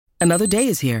Another day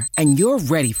is here, and you're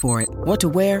ready for it. What to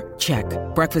wear? Check.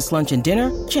 Breakfast, lunch, and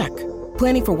dinner? Check.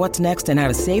 Planning for what's next and how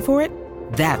to save for it?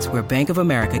 That's where Bank of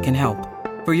America can help.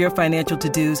 For your financial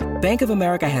to-dos, Bank of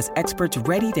America has experts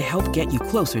ready to help get you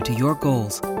closer to your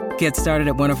goals. Get started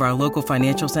at one of our local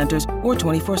financial centers or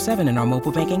 24/7 in our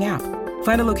mobile banking app.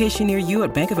 Find a location near you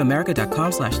at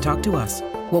bankofamerica.com/talktous.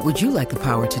 What would you like the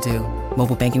power to do?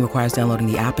 Mobile banking requires downloading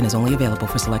the app and is only available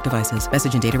for select devices.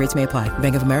 Message and data rates may apply.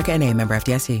 Bank of America N.A., member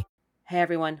FDIC. Hey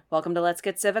everyone, welcome to Let's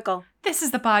Get Civical. This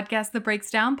is the podcast that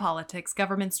breaks down politics,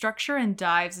 government structure, and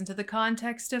dives into the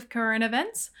context of current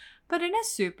events, but in a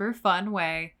super fun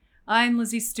way. I'm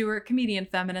Lizzie Stewart, comedian,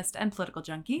 feminist, and political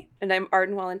junkie. And I'm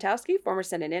Arden Walentowski, former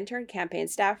Senate intern, campaign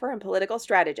staffer, and political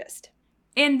strategist.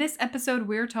 In this episode,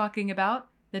 we're talking about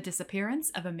the disappearance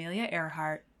of Amelia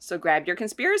Earhart. So grab your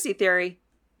conspiracy theory.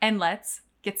 And let's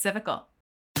get civical.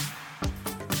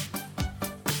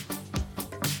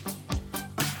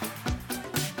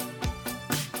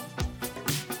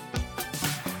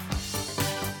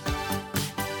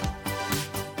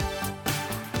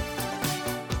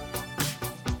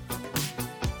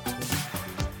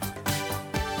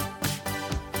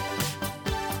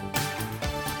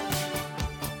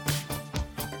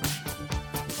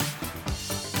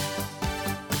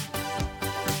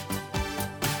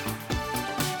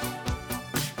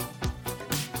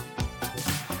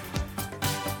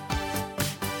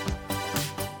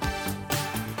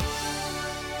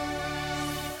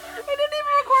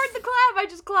 I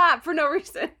just clap for no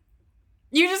reason.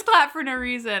 You just clap for no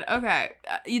reason. Okay.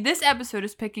 This episode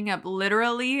is picking up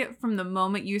literally from the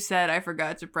moment you said I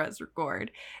forgot to press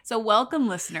record. So welcome,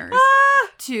 listeners,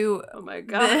 to oh my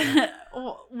God.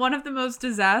 one of the most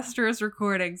disastrous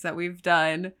recordings that we've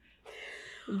done.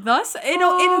 Thus, in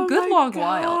a good long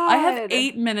while. I have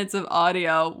 8 minutes of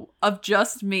audio of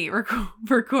just me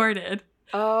recorded.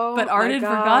 Oh, but Arden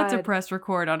forgot to press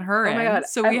record on her end, God.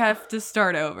 so we have to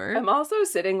start over. I'm also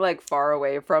sitting like far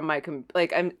away from my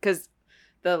because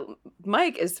the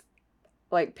mic is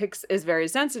is very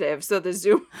sensitive, so the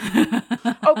Zoom.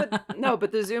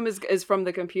 but the Zoom is from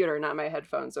the computer, not my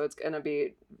headphones, so it's gonna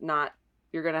be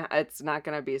it's not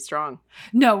gonna be strong.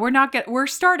 No, we're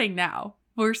starting now.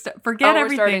 Forget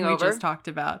everything we just talked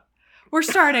about. We're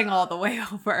starting all the way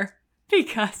over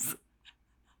because.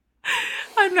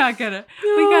 I'm not gonna.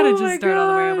 We gotta just start all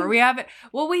the way over. We have it.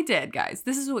 What we did, guys.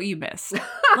 This is what you missed.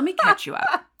 Let me catch you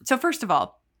up. So first of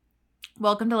all,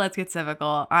 welcome to Let's Get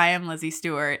Civical. I am Lizzie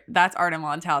Stewart. That's Arden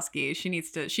Walentowski. She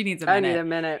needs a minute. I need a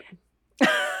minute.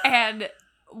 And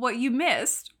what you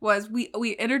missed was we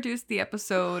introduced the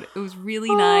episode. It was really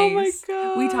nice. Oh my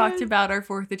God. We talked about our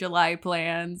 4th of July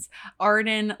plans.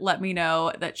 Arden let me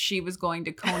know that she was going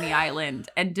to Coney Island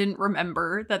and didn't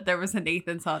remember that there was a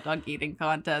Nathan's hot dog eating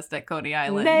contest at Coney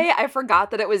Island. Nay, I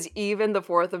forgot that it was even the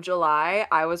 4th of July.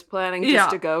 I was planning just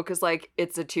to go because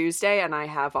it's a Tuesday and I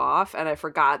have off. And I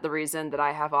forgot the reason that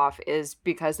I have off is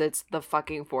because it's the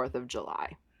fucking 4th of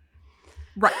July.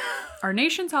 Right. Our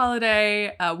nation's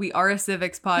holiday. We are a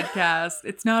civics podcast.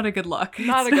 It's not a good look. It's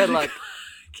not a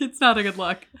good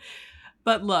look.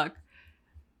 But look,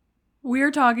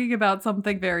 we're talking about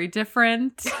something very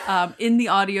different. In the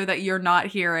audio that you're not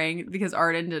hearing because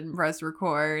Arden didn't press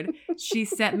record, she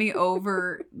sent me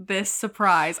over this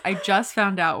surprise. I just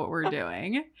found out what we're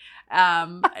doing.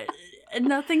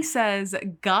 Nothing says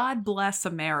God bless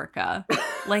America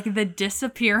like the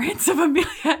disappearance of Amelia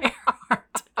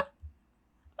Earhart.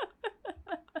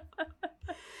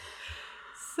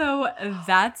 So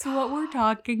that's what we're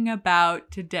talking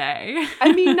about today.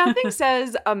 I mean, nothing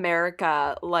says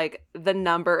America like the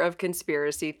number of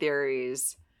conspiracy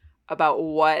theories about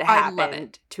what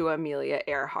happened to Amelia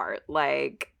Earhart.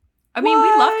 We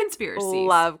love conspiracies.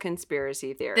 Love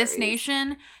conspiracy theories. This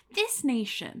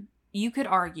nation, you could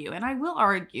argue, and I will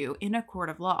argue in a court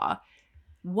of law,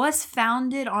 was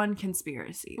founded on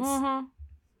conspiracies. Mm-hmm.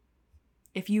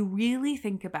 If you really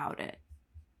think about it.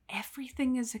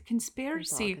 Everything is a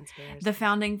conspiracy. The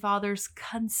founding fathers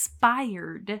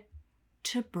conspired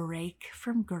to break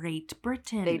from Great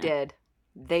Britain.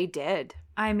 They did.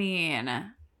 I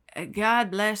mean,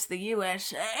 God bless the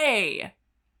USA.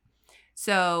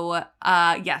 So,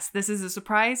 yes, this is a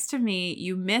surprise to me.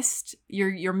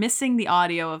 You're missing the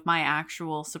audio of my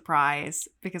actual surprise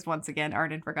because once again,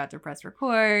 Arden forgot to press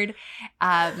record.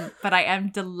 But I am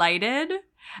delighted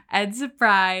and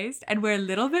surprised, and we're a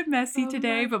little bit messy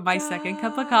today, but my second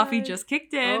cup of coffee just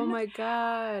kicked in. Oh my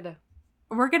God.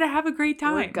 We're going to have a great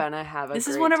time. This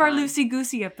is one of our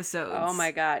loosey-goosey episodes. Oh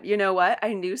my God. You know what?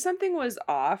 I knew something was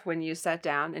off when you sat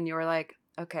down and you were like,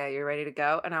 okay, you're ready to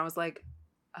go? And I was like,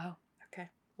 oh, okay.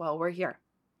 Well, we're here.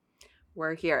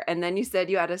 we're here. And then you said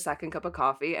you had a second cup of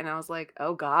coffee, and I was like,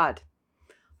 oh God,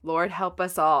 Lord help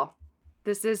us all.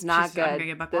 This is not good. I'm gonna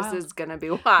get buck wild. This is gonna be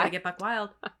Gotta why. get buck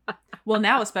wild. Well,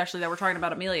 now especially that we're talking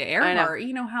about Amelia I know. Earhart,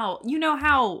 you know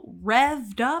how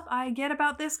revved up I get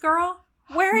about this girl.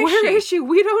 Where is she?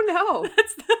 We don't know.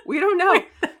 We don't know.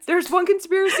 There's one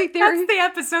conspiracy theory. That's the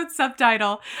episode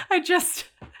subtitle. I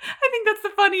think that's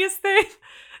the funniest thing.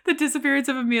 The disappearance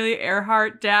of Amelia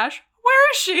Earhart dash.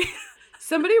 Where is she?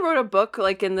 Somebody wrote a book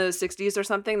like in the 60s or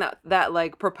something that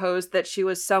like proposed that she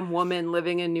was some woman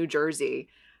living in New Jersey.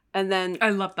 And then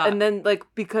I love that. And then like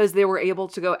because they were able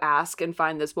to go ask and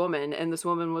find this woman, and this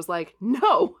woman was like,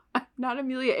 "No, I'm not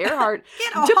Amelia Earhart."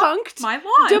 Debunked. My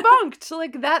lawn. Debunked. So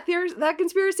like that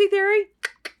conspiracy theory?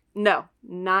 No,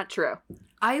 not true.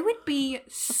 I would be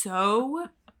so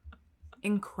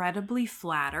incredibly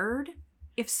flattered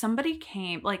if somebody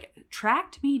came, like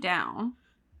tracked me down,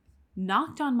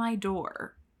 knocked on my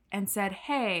door, and said,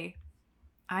 "Hey,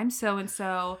 I'm so and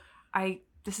so.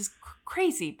 This is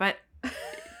crazy, but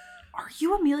are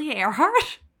you Amelia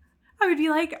Earhart?" I would be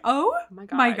like, "Oh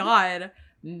my God.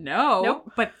 No,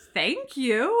 nope. But thank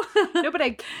you." No, but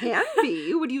I can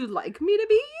be. Would you like me to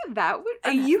be? That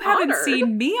would. You haven't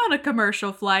seen me on a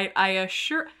commercial flight, I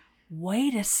assure.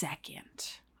 Wait a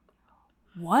second.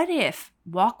 What if,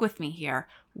 walk with me here,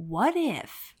 what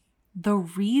if the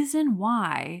reason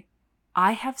why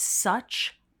I have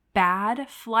such bad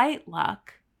flight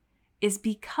luck is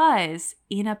because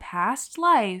in a past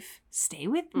life, stay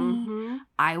with me,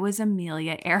 I was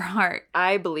Amelia Earhart.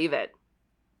 I believe it.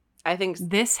 I think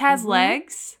this has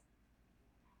legs.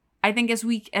 I think as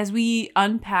we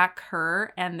unpack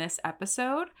her and this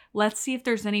episode, let's see if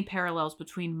there's any parallels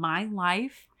between my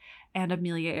life and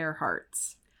Amelia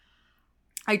Earhart's.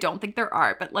 I don't think there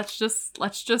are, but let's just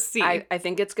see. I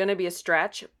think it's going to be a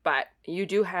stretch, but you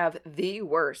do have the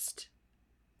worst.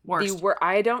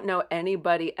 I don't know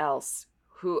anybody else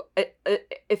who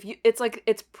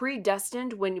it's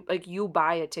predestined when like you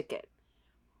buy a ticket.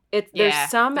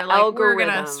 There's some algorithm we're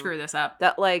gonna screw this up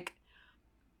that like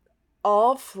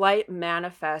all flight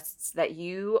manifests that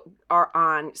you are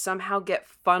on somehow get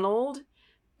funneled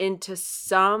into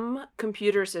some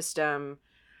computer system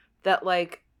that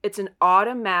like it's an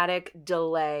automatic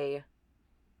delay.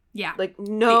 Yeah. Like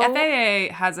no. The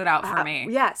FAA has it out for me.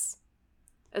 Yes.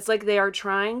 It's like they are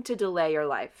trying to delay your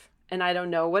life. And I don't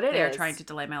know what it is. They are trying to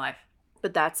delay my life.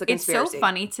 But that's the conspiracy. It's so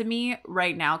funny to me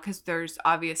right now because there's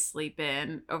obviously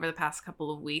been, over the past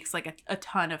couple of weeks, like a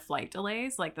ton of flight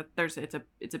delays. Like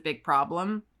it's a big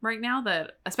problem right now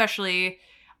that, especially,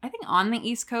 I think on the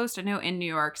East Coast, I know in New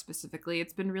York specifically,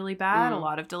 it's been really bad. A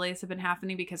lot of delays have been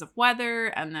happening because of weather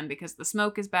and then because the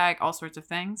smoke is back, all sorts of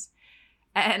things.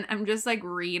 And I'm just like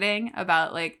reading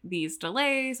about like these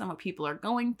delays and what people are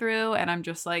going through. And I'm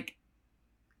just like,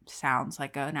 sounds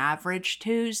like an average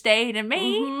Tuesday to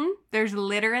me. There's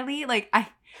literally like,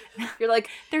 you're like,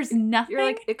 there's nothing. You're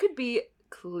like, it could be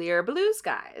clear blue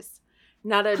skies.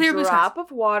 Not a drop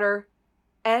of water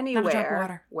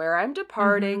anywhere where I'm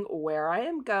departing, where I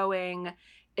am going.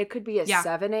 It could be a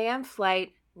 7 a.m.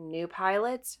 flight, new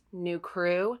pilots, new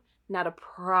crew. Not a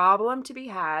problem to be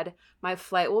had. My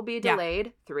flight will be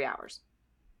delayed 3 hours.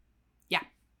 Yeah.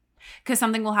 Because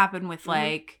something will happen with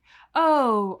like,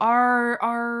 oh,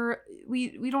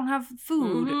 we don't have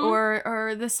food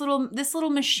or this little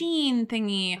machine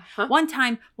thingy. One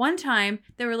time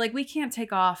they were like, we can't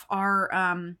take off. Our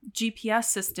GPS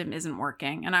system isn't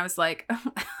working. And I was like,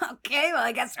 okay, well,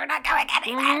 I guess we're not going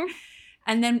anywhere.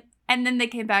 And then they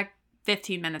came back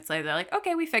 15 minutes later. They're like,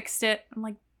 okay, we fixed it. I'm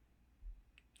like,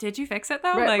 did you fix it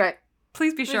though? Right.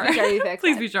 Please be sure.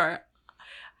 Please be sure.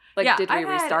 Like, did we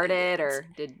restart it or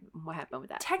what happened with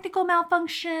that? Technical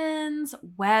malfunctions,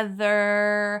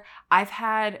 weather. I've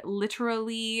had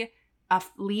literally a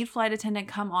lead flight attendant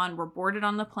come on, we're boarded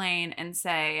on the plane and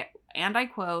say, and I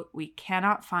quote, "We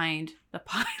cannot find the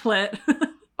pilot."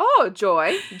 Oh,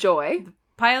 joy. The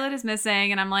pilot is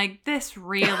missing. And I'm like, this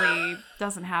really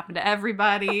doesn't happen to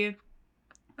everybody.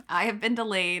 I have been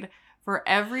delayed for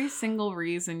every single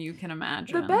reason you can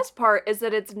imagine. The best part is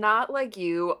that it's not like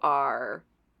you are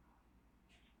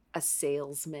a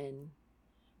salesman,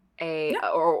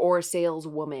 or a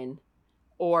saleswoman,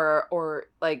 or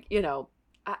like, you know,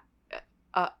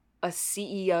 a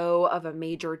CEO of a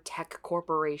major tech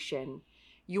corporation.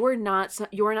 You are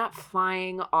not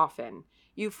flying often.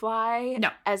 You fly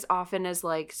as often as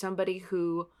like somebody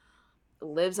who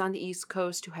lives on the East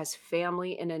Coast who has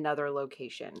family in another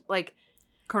location. Like,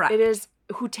 correct. It is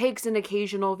who takes an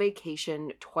occasional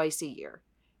vacation twice a year.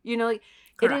 You know, like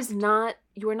correct. It is not,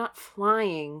 you are not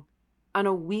flying on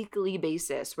a weekly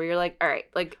basis where you're like, all right,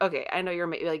 like, okay, I know you're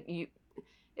like,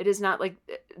 It is not like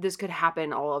this could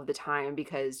happen all of the time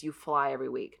because you fly every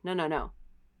week. No.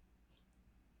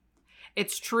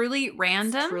 It's truly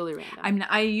random. It's truly random.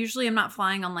 I usually am not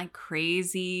flying on like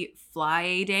crazy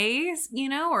fly days, you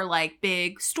know, or like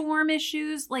big storm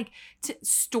issues, like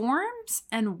storms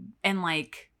and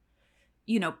like,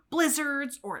 you know,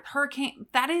 blizzards or hurricane.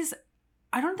 That is,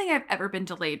 I don't think I've ever been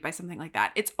delayed by something like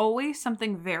that. It's always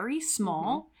something very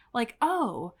small, like,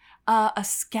 a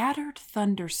scattered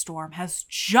thunderstorm has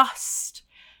just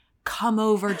come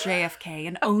over JFK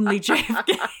and only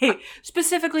JFK,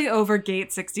 specifically over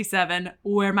gate 67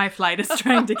 where my flight is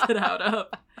trying to get out of.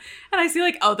 And I see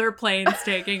like other planes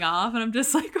taking off and I'm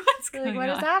just like, what's going on? What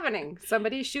is happening?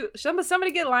 Somebody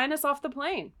get Linus off the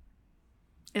plane.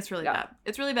 It's really bad.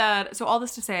 It's really bad. So all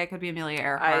this to say, it could be Amelia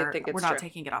Earhart. I think it's We're not true.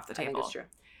 taking it off the table. I think it's true.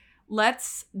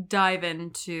 Let's dive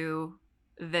into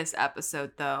this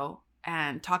episode though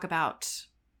and talk about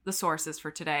the sources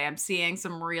for today. I'm seeing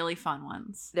some really fun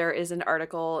ones. There is an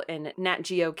article in Nat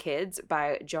Geo Kids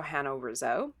by Johanna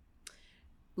Rizzo.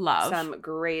 Love.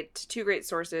 Two great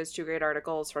sources, two great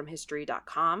articles from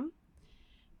history.com.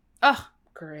 Oh,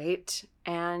 great.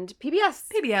 And PBS.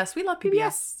 PBS. We love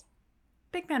PBS.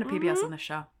 Big fan of PBS on this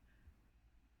show.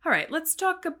 All right, let's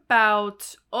talk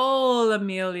about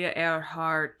Amelia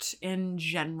Earhart in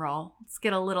general. Let's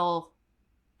get a little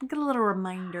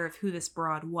reminder of who this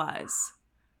broad was.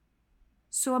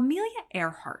 So Amelia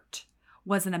Earhart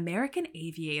was an American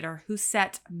aviator who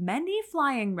set many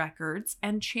flying records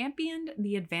and championed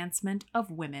the advancement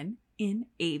of women in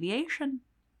aviation.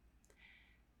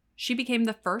 She became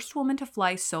the first woman to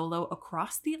fly solo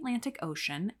across the Atlantic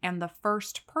Ocean and the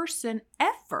first person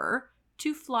ever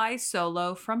to fly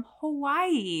solo from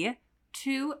Hawaii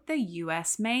to the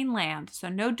U.S. mainland. So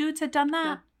no dudes had done that.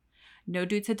 Yeah. No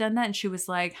dudes had done that. And she was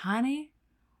like, honey,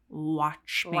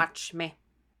 watch me. Watch me.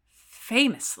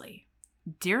 Famously,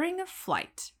 during a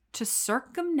flight to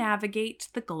circumnavigate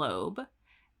the globe,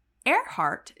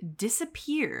 Earhart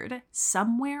disappeared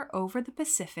somewhere over the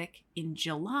Pacific in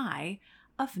July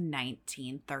of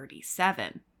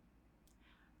 1937.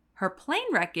 Her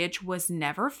plane wreckage was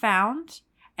never found,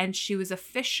 and she was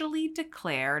officially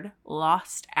declared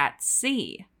lost at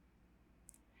sea.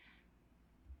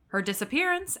 Her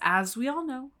disappearance, as we all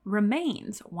know,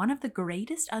 remains one of the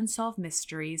greatest unsolved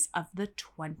mysteries of the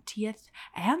 20th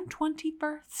and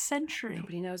 21st century.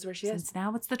 Nobody knows where she is. Since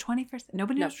now it's the 21st.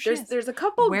 Nobody knows where she is. There's a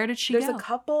couple. Where did she go? There's a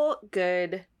couple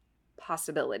good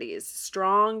possibilities,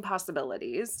 strong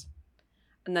possibilities.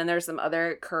 And then there's some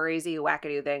other crazy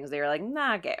wackadoo things. They're like,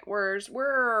 nah, we're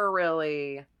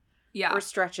really, we're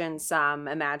stretching some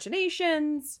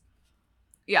imaginations.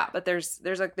 Yeah. But there's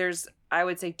I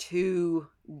would say two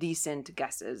decent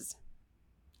guesses.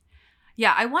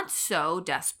 Yeah, I want so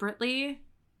desperately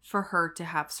for her to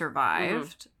have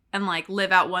survived and like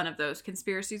live out one of those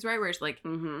conspiracies, right? Where it's like,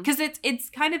 because it's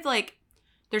kind of like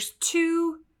there's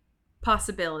two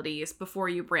possibilities before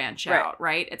you branch out,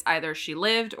 right? It's either she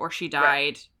lived or she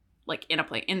died, like in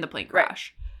the plane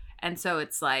crash, and so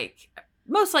it's like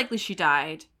most likely she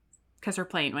died because her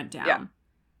plane went down. Yeah.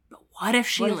 But what if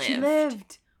she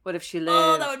lived? What if she lived?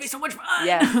 Oh, that would be so much fun.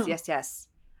 Yes.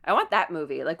 I want that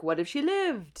movie. Like, what if she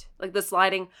lived? Like the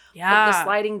sliding,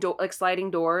 sliding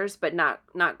doors, but not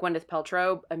Gwyneth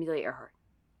Paltrow, Amelia Earhart.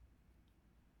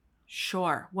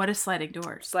 Sure. What is sliding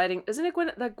doors? Isn't it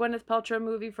the Gwyneth Paltrow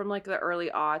movie from like the early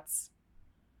aughts,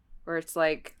 where it's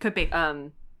like could be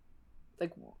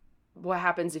like what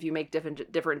happens if you make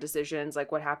different decisions?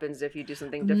 Like what happens if you do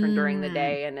something different during the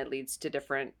day and it leads to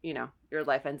different, your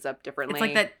life ends up differently.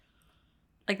 It's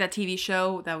like that TV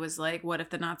show that was like, what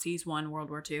if the Nazis won World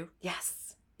War II?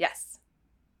 Yes.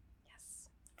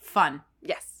 Fun.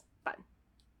 Yes. Fun.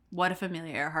 What if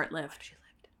Amelia Earhart lived? She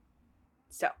lived.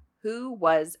 So, who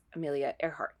was Amelia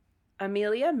Earhart?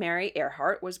 Amelia Mary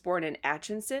Earhart was born in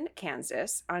Atchison,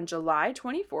 Kansas on July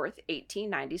 24th,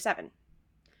 1897.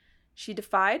 She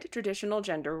defied traditional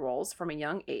gender roles from a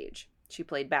young age. She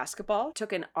played basketball,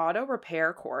 took an auto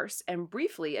repair course, and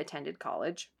briefly attended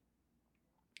college.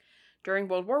 During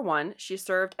World War I, she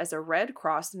served as a Red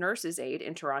Cross nurse's aide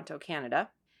in Toronto, Canada.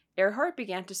 Earhart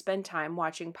began to spend time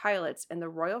watching pilots in the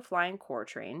Royal Flying Corps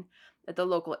train at the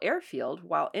local airfield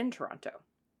while in Toronto.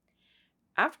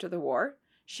 After the war,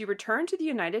 she returned to the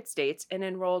United States and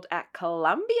enrolled at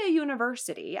Columbia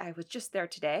University. I was just there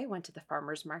today. Went to the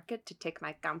farmer's market to take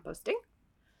my composting.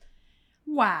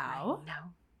 Wow. I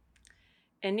know.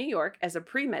 In New York, as a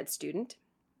pre-med student,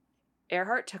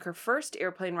 Earhart took her first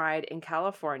airplane ride in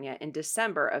California in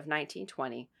December of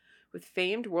 1920 with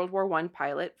famed World War I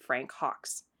pilot Frank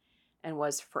Hawks and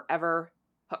was forever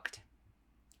hooked.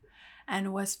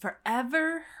 And was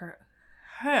forever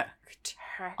hooked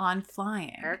on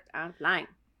flying. Hooked on flying.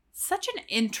 Such an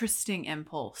interesting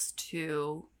impulse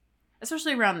to,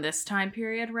 especially around this time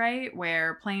period, right?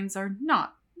 Where planes are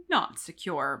not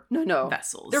secure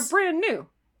vessels. They're brand new.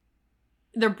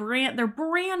 They're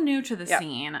brand new to the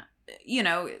scene. You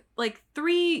know, like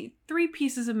three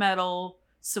pieces of metal,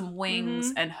 some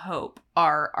wings, and hope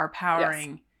are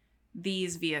powering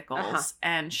these vehicles.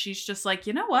 And she's just like,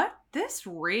 you know what? This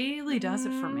really does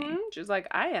it for me. She's like,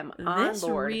 I am on board. This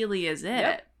really is it.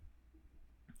 Yep.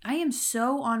 I am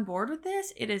so on board with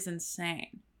this. It is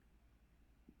insane.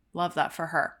 Love that for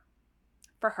her.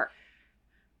 For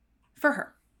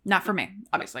her. Not for me,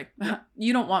 obviously.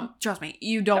 You don't want, trust me,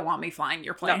 you don't want me flying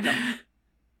your plane. No.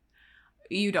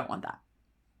 You don't want that.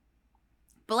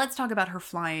 But let's talk about her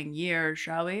flying years,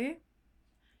 shall we?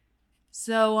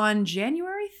 So on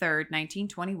January 3rd,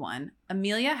 1921,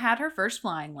 Amelia had her first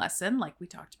flying lesson, like we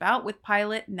talked about, with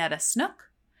pilot Netta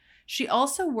Snook. She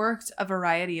also worked a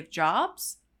variety of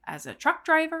jobs as a truck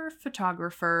driver,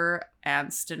 photographer,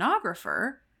 and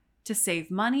stenographer to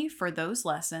save money for those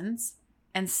lessons.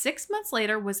 And 6 months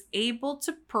later was able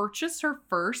to purchase her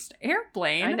first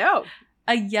airplane. I know.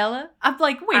 A yellow. I'm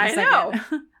like, wait a second.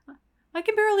 I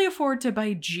can barely afford to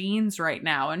buy jeans right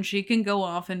now, and she can go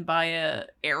off and buy a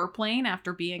airplane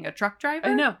after being a truck driver?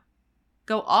 I know.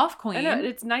 Go off, queen. I know.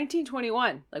 It's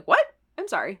 1921. Like, what? I'm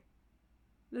sorry.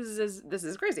 This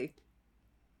is crazy.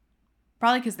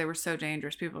 Probably because they were so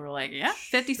dangerous. People were like, yeah,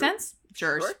 50 cents?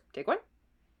 Sure. Take one.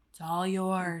 It's all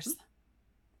yours.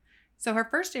 So her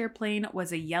first airplane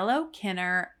was a yellow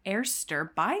Kinner Airster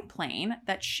biplane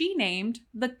that she named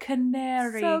the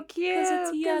Canary. So cute. Because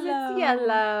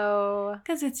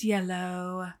it's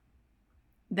yellow.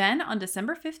 Then on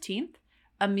December 15th,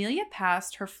 Amelia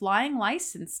passed her flying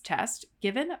license test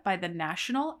given by the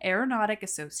National Aeronautic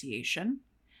Association.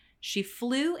 She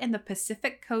flew in the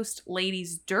Pacific Coast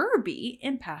Ladies Derby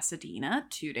in Pasadena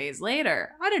 2 days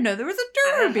later. I didn't know there was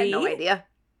a derby. I had no idea.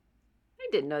 I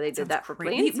didn't know they did that for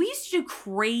planes. We used to do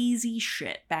crazy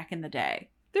shit back in the day.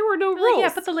 There were no rules. Yeah,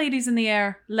 put the ladies in the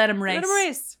air. Let them race. Let them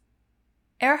race.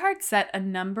 Earhart set a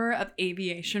number of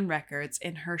aviation records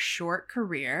in her short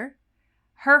career.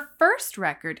 Her first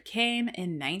record came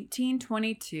in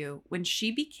 1922 when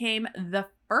she became the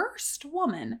first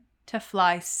woman to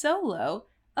fly solo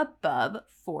above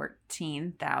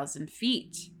 14,000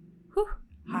 feet. Whew.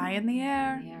 High in the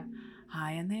air. Yeah.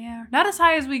 High in the air. Not as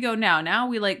high as we go now. Now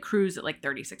we like cruise at like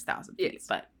 36,000 feet. Yes.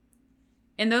 But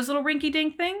in those little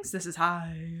rinky-dink things, this is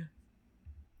high.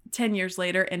 10 years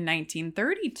later, in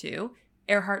 1932,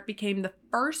 Earhart became the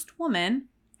first woman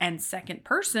and second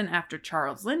person after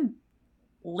Charles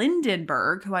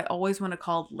Lindenberg, who I always want to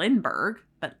call Lindbergh,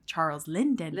 but Charles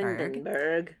Lindenberg,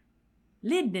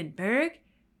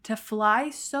 to fly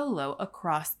solo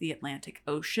across the Atlantic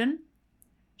Ocean.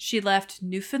 She left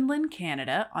Newfoundland,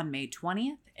 Canada on May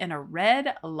 20th in a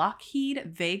red Lockheed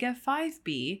Vega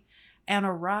 5B and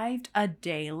arrived a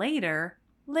day later,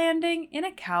 landing in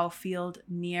a cow field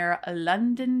near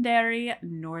Londonderry,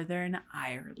 Northern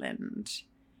Ireland.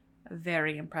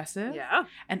 Very impressive. Yeah.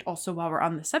 And also, while we're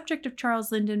on the subject of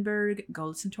Charles Lindenberg, go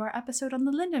listen to our episode on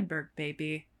the Lindenberg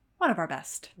baby. One of our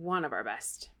best.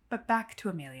 But back to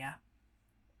Amelia.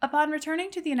 Upon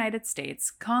returning to the United States,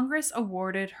 Congress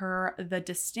awarded her the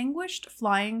Distinguished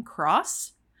Flying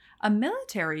Cross, a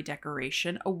military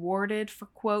decoration awarded for,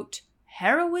 quote,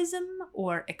 heroism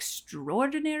or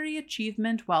extraordinary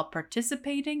achievement while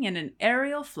participating in an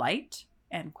aerial flight,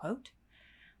 end quote.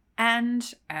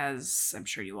 And, as I'm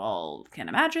sure you all can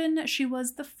imagine, she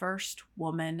was the first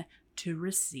woman to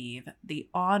receive the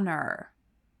honor.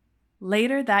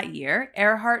 Later that year,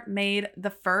 Earhart made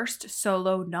the first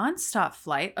solo nonstop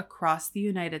flight across the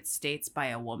United States by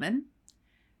a woman.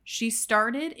 She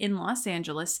started in Los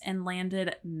Angeles and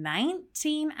landed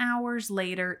 19 hours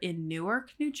later in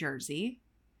Newark, New Jersey.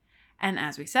 And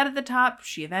as we said at the top,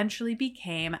 she eventually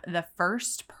became the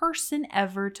first person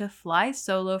ever to fly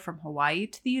solo from Hawaii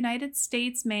to the United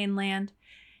States mainland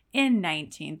in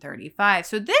 1935.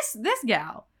 So this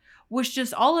gal was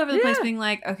just all over the place being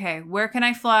like, okay, where can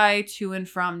I fly to and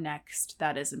from next?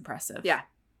 That is impressive. Yeah.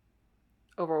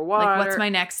 Over water. Like, what's my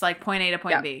next, like, point A to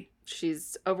point B?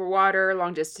 She's over water,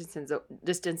 long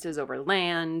distances over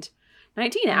land.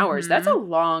 19 hours. That's a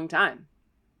long time.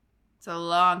 It's a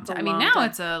long time. I mean, now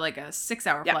it's a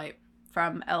 6-hour flight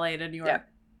from LA to New York. Yeah.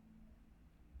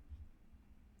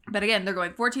 But again, they're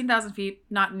going 14,000 feet,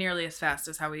 not nearly as fast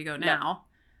as how we go now,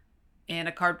 in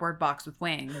a cardboard box with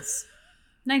wings.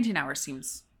 19 hours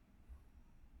seems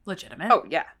legitimate. Oh,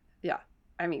 yeah. Yeah.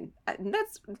 I mean,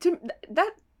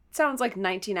 that sounds like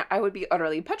 19 hours. I would be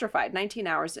utterly petrified. 19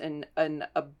 hours in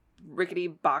a rickety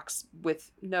box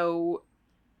with no...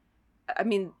 I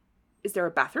mean, is there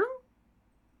a bathroom?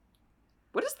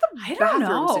 What is the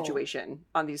bathroom situation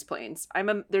on these planes?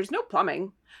 There's no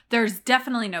plumbing. There's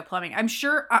definitely no plumbing. I'm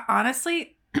sure,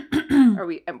 honestly...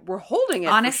 We're holding it,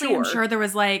 honestly, for sure. I'm sure there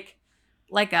was like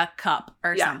a cup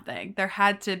or something. There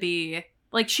had to be...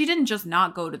 Like, she didn't just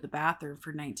not go to the bathroom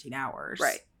for 19 hours.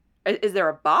 Right. Is there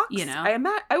a box? You know?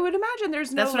 I would imagine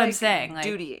there's no, that's what I'm saying. Like,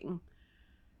 dutying.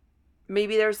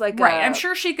 Maybe there's like right. I'm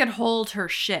sure she could hold her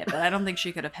shit, but I don't think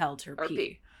she could have held her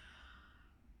pee.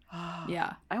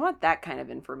 Yeah. I want that kind of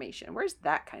information. Where's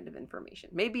that kind of information?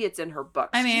 Maybe it's in her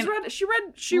books. I mean,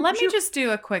 let me just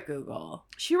do a quick Google.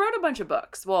 She wrote a bunch of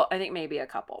books. Well, I think maybe a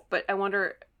couple, but I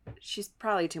wonder, she's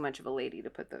probably too much of a lady to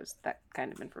put that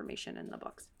kind of information in the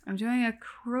books. I'm doing a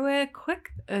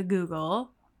quick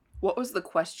Google. What was the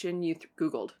question you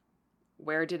Googled?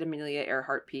 Where did Amelia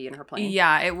Earhart pee in her plane?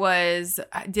 Yeah, it was,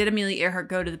 did Amelia Earhart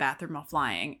go to the bathroom while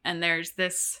flying? And there's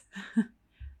this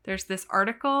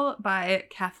article by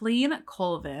Kathleen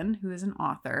Colvin, who is an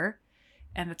author,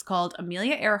 and it's called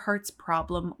Amelia Earhart's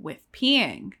Problem with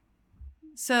Peeing.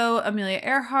 So Amelia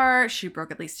Earhart, she broke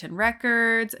at least 10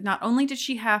 records. Not only did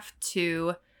she have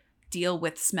to deal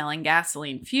with smelling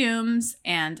gasoline fumes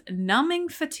and numbing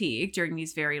fatigue during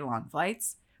these very long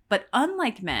flights, but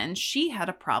unlike men, she had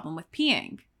a problem with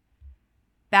peeing.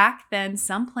 Back then,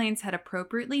 some planes had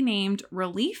appropriately named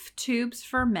relief tubes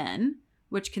for men,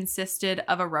 which consisted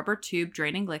of a rubber tube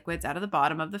draining liquids out of the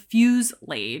bottom of the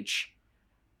fuselage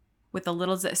with a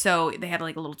little... So they had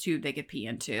like a little tube they could pee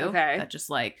into. Okay. That just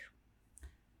like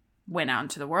went out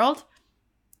into the world.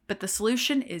 But the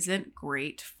solution isn't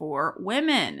great for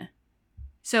women.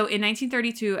 So in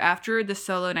 1932, after the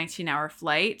solo 19-hour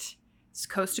flight... It's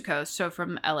coast to coast, so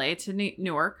from LA to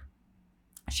Newark,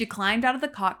 she climbed out of the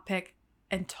cockpit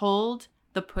and told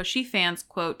the pushy fans,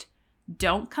 quote,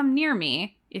 "Don't come near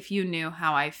me if you knew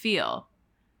how I feel."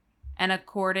 And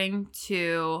according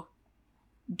to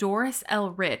Doris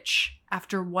L. Rich,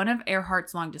 after one of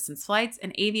Earhart's long-distance flights,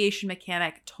 an aviation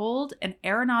mechanic told an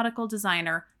aeronautical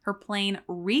designer her plane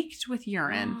reeked with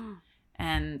urine,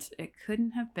 and it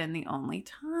couldn't have been the only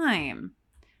time.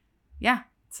 Yeah.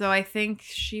 So I think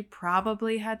she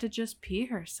probably had to just pee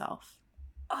herself.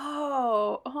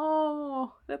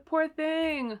 Oh, that poor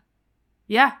thing.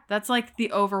 Yeah, that's like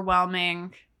the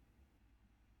overwhelming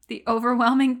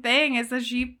thing is that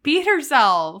she peed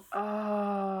herself.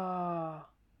 Oh.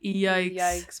 Yikes.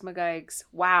 Yikes, magikes.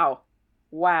 Wow.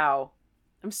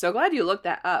 I'm so glad you looked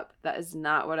that up. That is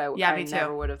not what I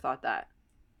never would have thought that.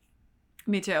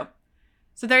 Me too.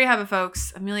 So there you have it,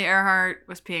 folks. Amelia Earhart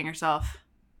was peeing herself.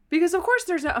 Because of course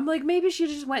I'm like, maybe she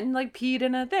just went and like peed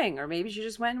in a thing, or maybe she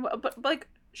just went but like,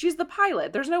 she's the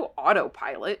pilot. There's no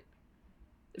autopilot.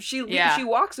 If she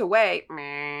walks away,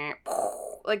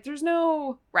 like there's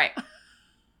no... Right.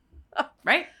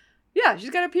 Right? Yeah, she's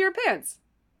got to pee her pants.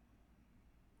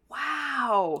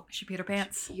 Wow. She peed her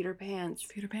pants. She peed her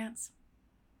pants.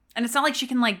 And it's not like she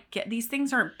can like get... These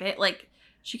things aren't bit... Like,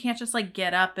 she can't just like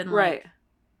get up and like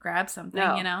grab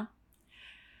something, you know?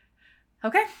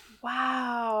 Okay.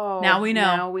 Wow. Now we know.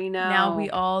 Now we know. Now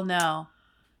we all know.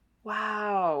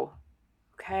 Wow.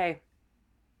 Okay.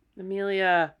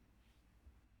 Amelia.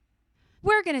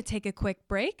 We're going to take a quick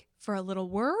break for a little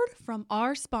word from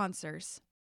our sponsors.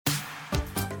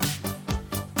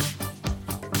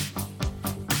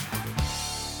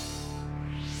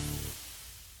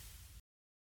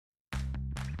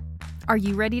 Are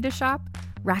you ready to shop?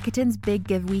 Rakuten's Big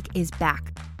Give Week is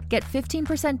back. Get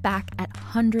 15% back at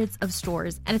hundreds of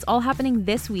stores, and it's all happening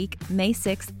this week, May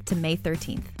 6th to May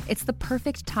 13th. It's the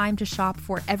perfect time to shop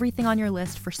for everything on your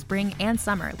list for spring and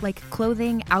summer, like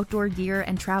clothing, outdoor gear,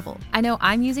 and travel. I know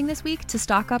I'm using this week to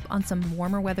stock up on some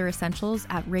warmer weather essentials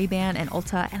at Ray-Ban and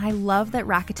Ulta, and I love that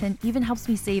Rakuten even helps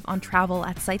me save on travel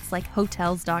at sites like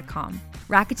Hotels.com.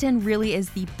 Rakuten really is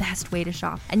the best way to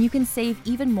shop, and you can save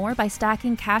even more by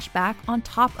stacking cash back on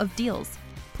top of deals.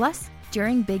 Plus,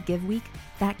 during Big Give Week,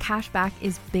 that cash back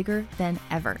is bigger than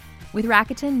ever. With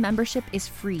Rakuten, membership is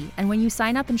free, and when you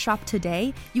sign up and shop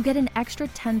today, you get an extra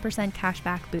 10% cash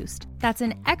back boost. That's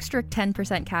an extra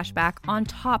 10% cash back on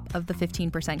top of the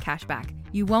 15% cash back.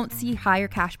 You won't see higher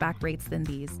cash back rates than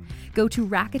these. Go to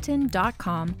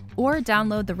Rakuten.com or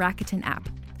download the Rakuten app.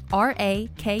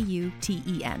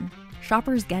 Rakuten.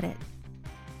 Shoppers get it.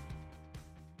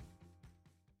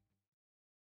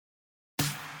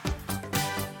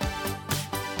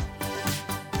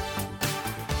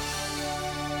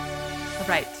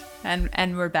 Right.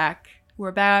 And we're back.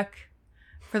 We're back.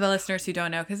 For the listeners who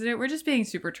don't know, because we're just being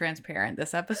super transparent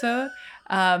this episode.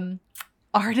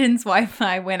 Arden's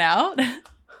Wi-Fi went out.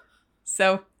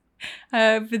 So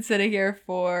I've been sitting here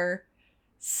for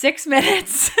 6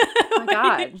 minutes. Oh my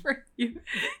God. waiting for you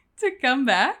to come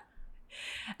back.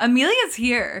 Amelia's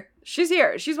here. She's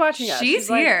here. She's watching us. She's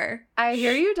like, here. I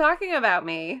hear you talking about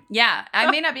me. Yeah, I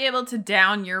may not be able to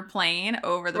down your plane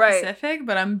over the Right. Pacific,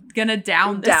 but I'm gonna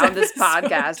down this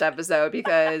podcast episode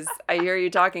because I hear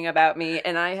you talking about me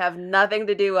and I have nothing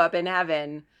to do up in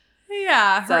heaven.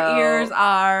 Yeah, her So- ears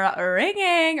are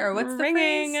ringing, or what's the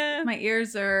Ringing. phrase? My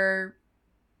ears are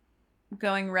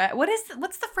going red.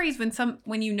 What's the phrase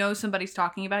when you know somebody's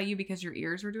talking about you because your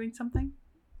ears are doing something?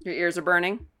 Your ears are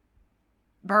burning?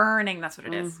 Burning, that's what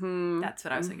it is. Mhm. That's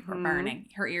what I was thinking for. Mhm. Burning.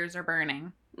 Her ears are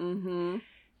burning. Mm-hmm.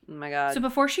 Oh my God. So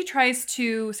before she tries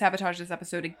to sabotage this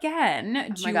episode again,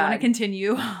 do my you want to God.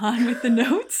 continue on with the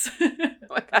notes? Oh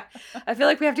my God. I feel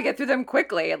like we have to get through them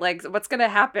quickly. Like, what's going to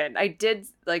happen? I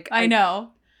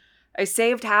know. I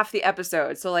saved half the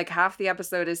episode. So, like, half the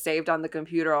episode is saved on the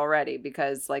computer already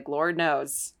because, like, Lord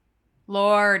knows.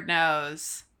 Lord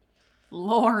knows.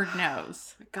 Lord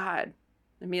knows. God.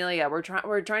 Amelia, we're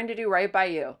trying to do right by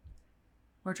you.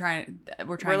 We're trying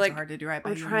We're so hard to do right by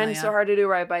We're you, trying Amelia. so hard to do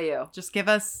right by you. Just give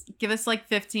us like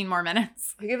 15 more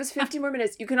minutes. Give us 15 more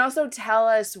minutes. You can also tell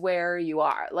us where you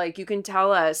are. Like, you can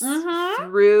tell us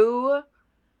Mhm.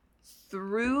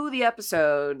 through the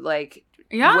episode, like,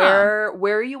 Yeah.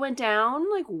 where you went down,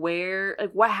 like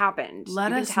what happened. Let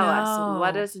you can us tell know. us.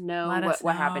 Let us know Let us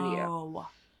what happened to you. know.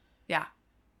 Yeah.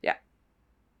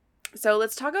 So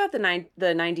let's talk about the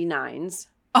 99s.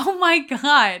 Oh my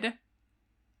God.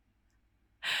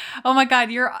 Oh my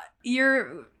God.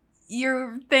 Your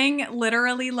thing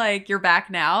literally, like, you're back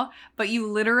now, but you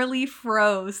literally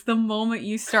froze the moment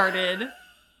you started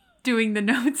doing the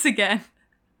notes again.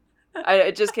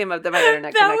 It just came up that my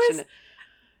internet That connection.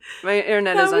 My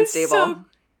internet that is was unstable.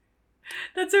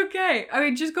 That's okay. I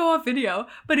mean, just go off video.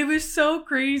 But it was so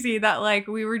crazy that, like,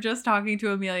 we were just talking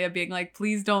to Amelia being like,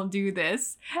 please don't do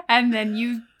this. And then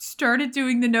you started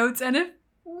doing the notes and it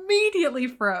immediately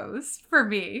froze for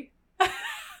me.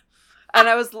 And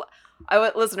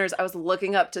listeners, I was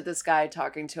looking up to this guy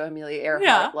talking to Amelia Earhart.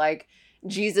 Yeah. Like,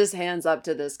 Jesus hands up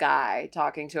to this guy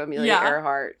talking to Amelia Yeah.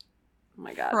 Earhart. Oh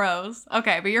my God. Froze.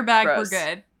 Okay, but you're back. Froze. We're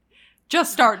good.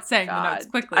 Just start saying the God. notes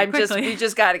quickly. We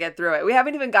just got to get through it. We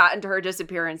haven't even gotten to her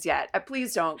disappearance yet.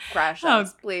 Please don't crash Oh.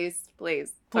 us. Please.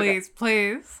 Please, Okay.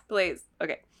 please.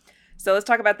 Okay. So let's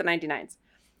talk about the 99s.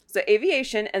 So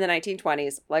aviation in the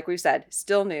 1920s, like we've said,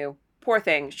 still new. Poor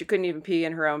thing. She couldn't even pee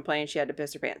in her own plane. She had to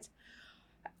piss her pants.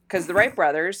 Because the Wright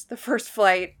brothers, the first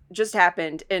flight just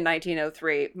happened in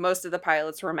 1903. Most of the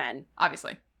pilots were men.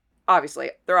 Obviously.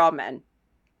 They're all men.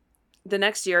 The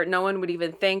next year, no one would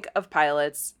even think of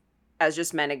pilots as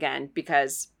just men again,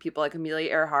 because people like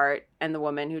Amelia Earhart and the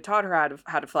woman who taught her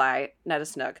how to fly, Netta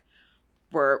Snook,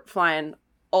 were flying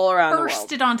all around the world.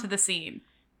 Bursted onto the scene.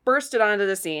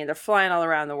 They're flying all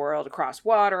around the world, across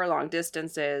water, long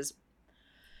distances.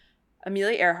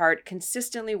 Amelia Earhart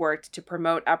consistently worked to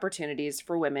promote opportunities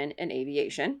for women in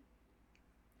aviation.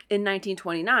 In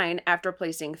 1929, after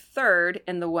placing third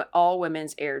in the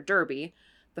all-women's air derby,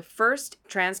 the first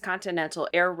transcontinental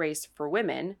air race for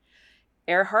women,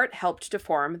 Earhart helped to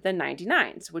form the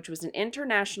 99s, which was an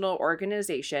international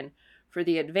organization for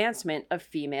the advancement of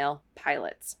female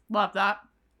pilots. Love that.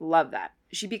 Love that.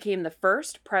 She became the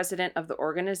first president of the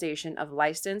Organization of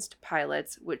Licensed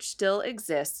Pilots, which still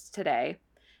exists today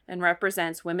and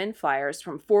represents women flyers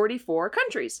from 44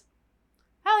 countries.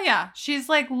 Hell yeah. She's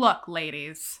like, look,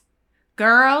 ladies,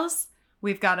 girls,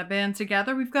 we've got to band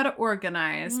together. We've got to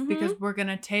organize because we're going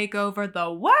to take over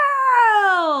the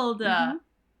world.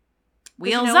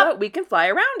 Wheels You know up. what? We can fly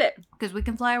around it. Because we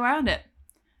can fly around it.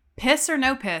 Piss or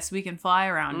no piss, we can fly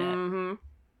around it. Mm-hmm.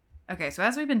 Okay, so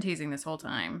as we've been teasing this whole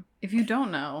time, if you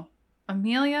don't know,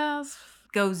 Amelia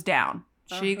goes down.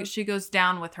 She goes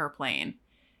down with her plane.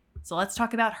 So let's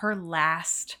talk about her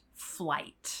last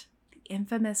flight. The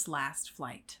infamous last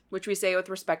flight. Which we say with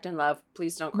respect and love.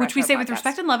 Please don't crash Which we our say with podcast.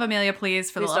 respect and love, Amelia,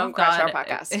 please, for Please the love don't of crash God. our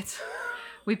podcast.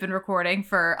 We've been recording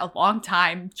for a long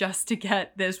time just to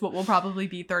get this, what will probably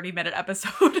be 30-minute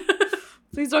episode.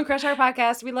 Please don't crash our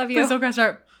podcast. We love you. Please don't crash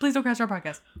our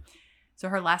podcast. So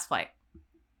her last flight.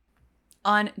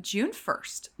 On June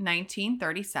 1st,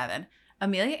 1937,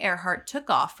 Amelia Earhart took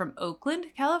off from Oakland,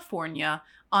 California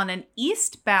on an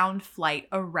eastbound flight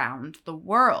around the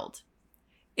world.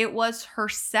 It was her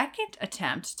second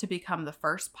attempt to become the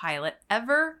first pilot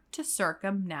ever to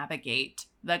circumnavigate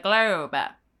the globe.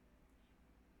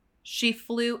 She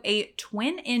flew a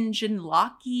twin-engine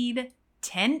Lockheed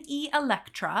 10E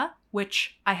Electra,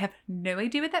 which I have no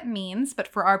idea what that means, but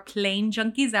for our plane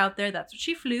junkies out there, that's what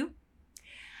she flew.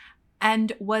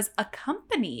 and was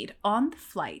accompanied on the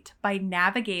flight by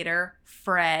navigator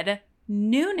Fred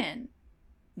Noonan.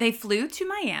 They flew to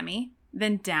Miami,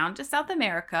 then down to South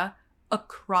America,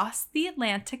 across the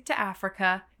Atlantic to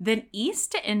Africa, then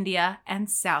east to India and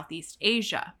Southeast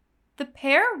Asia. The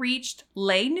pair reached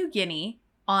Lae, New Guinea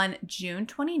on June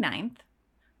 29th.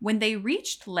 When they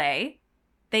reached Lae,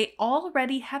 they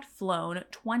already had flown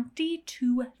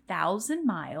 22,000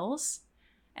 miles,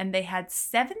 and they had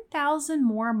 7,000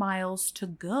 more miles to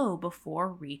go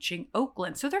before reaching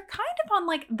Oakland. So they're kind of on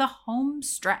like the home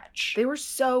stretch. They were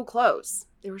so close.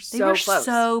 They were close.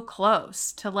 So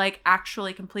close to like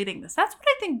actually completing this. That's what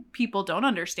I think people don't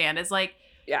understand is like,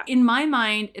 yeah. In my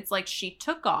mind, it's like she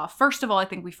took off. First of all, I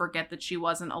think we forget that she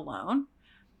wasn't alone.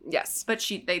 Yes. But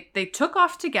they took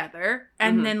off together,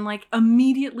 and then like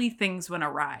immediately things went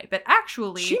awry. But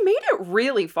actually, she made it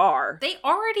really far. They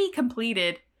already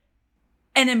completed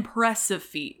an impressive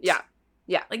feat. Yeah.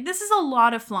 Yeah. Like this is a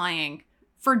lot of flying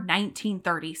for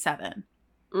 1937.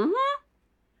 Mm-hmm.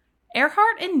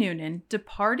 Earhart and Noonan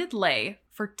departed Lae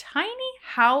for tiny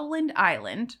Howland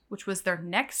Island, which was their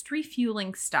next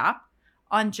refueling stop,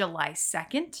 on July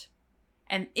 2nd.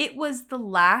 And it was the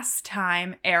last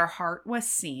time Earhart was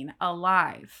seen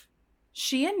alive.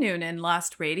 She and Noonan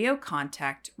lost radio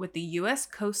contact with the U.S.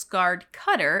 Coast Guard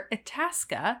cutter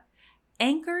Itasca,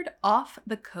 anchored off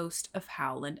the coast of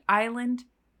Howland Island,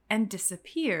 and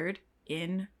disappeared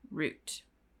en route.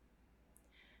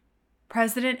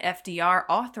 President FDR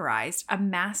authorized a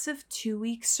massive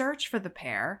 2-week search for the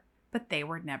pair, but they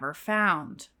were never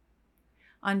found.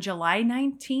 On July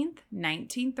 19th,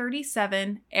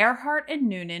 1937, Earhart and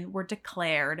Noonan were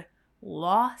declared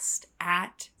lost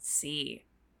at sea.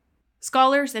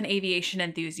 Scholars and aviation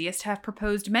enthusiasts have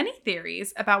proposed many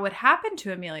theories about what happened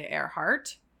to Amelia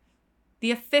Earhart. The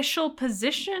official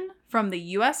position from the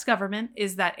U.S. government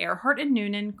is that Earhart and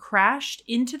Noonan crashed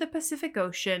into the Pacific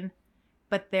Ocean,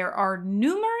 but there are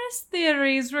numerous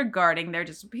theories regarding their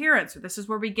disappearance. So this is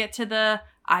where we get to the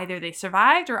either they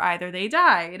survived or either they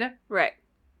died. Right.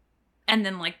 And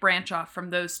then like branch off from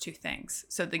those two things.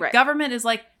 So the government is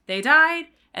like, they died,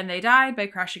 and they died by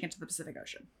crashing into the Pacific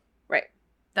Ocean. Right.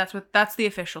 That's the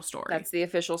official story. That's the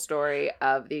official story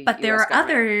of the But there US are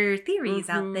government. other theories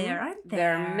out there, aren't there?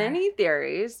 There are many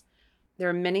theories.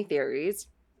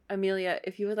 Amelia,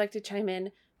 if you would like to chime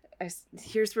in,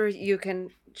 here's where you can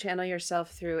channel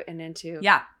yourself through and into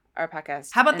our podcast.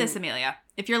 How about this, Amelia?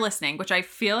 If you're listening, which I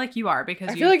feel like you are,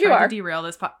 because you tried to derail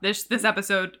this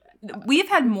episode. We've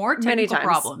had more technical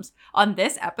problems on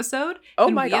this episode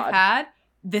than we have had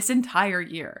this entire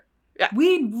year. Yeah.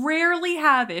 We rarely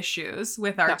have issues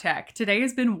with our tech. Today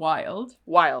has been wild.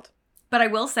 Wild. But I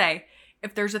will say,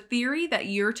 if there's a theory that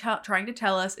you're trying to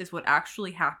tell us is what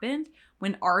actually happened,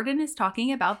 when Arden is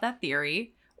talking about that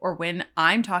theory, or when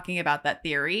I'm talking about that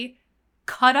theory,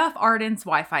 cut off Arden's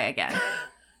Wi-Fi again.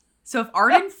 So if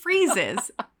Arden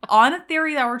freezes on a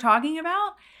theory that we're talking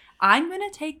about, I'm going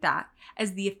to take that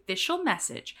as the official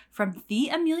message from the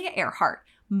Amelia Earhart,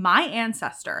 my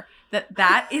ancestor,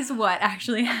 that is what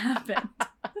actually happened.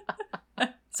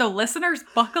 So listeners,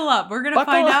 buckle up. We're going to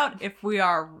find out if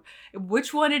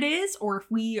which one it is, or if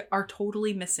we are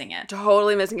totally missing it.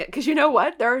 Totally missing it. Because you know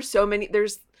what? There's so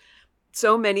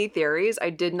many theories. I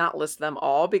did not list them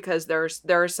all because there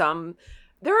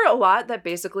are a lot that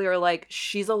basically are like,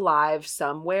 she's alive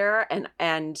somewhere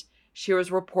and she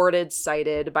was reported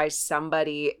sighted by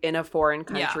somebody in a foreign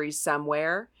country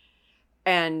somewhere.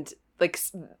 And like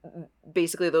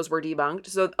basically those were debunked.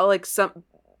 So like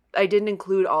I didn't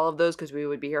include all of those because we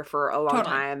would be here for a long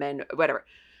time and whatever.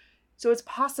 So it's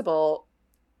possible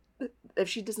if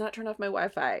she does not turn off my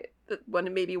Wi-Fi,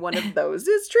 that maybe one of those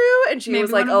is true. And she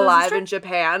was like alive in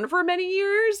Japan for many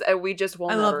years and we just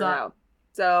won't never know.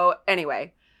 So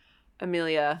anyway,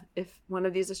 Amelia, if one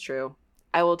of these is true,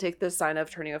 I will take this sign of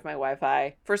turning off my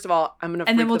Wi-Fi. First of all, I'm going to freak the fuck out.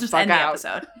 And then we'll just end the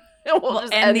episode. We'll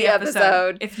just end the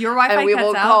episode. If your Wi-Fi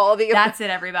cuts out, that's it,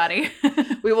 everybody.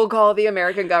 We will call the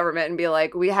American government and be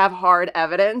like, we have hard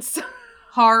evidence.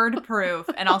 Hard proof.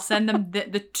 And I'll send them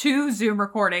the 2 Zoom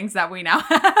recordings that we now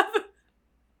have.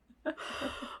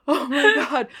 Oh my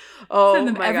God. Oh, send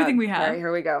them everything we have. All right,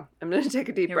 here we go. I'm going to take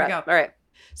a deep breath. We go. All right.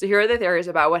 So here are the theories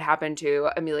about what happened to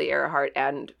Amelia Earhart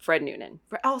and Fred Noonan.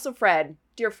 Also Fred.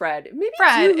 Dear Fred. Maybe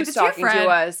Fred, it's you who's talking to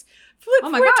us. Oh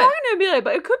my We're God. talking to Amelia,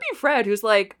 but it could be Fred who's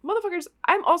like, motherfuckers,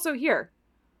 I'm also here.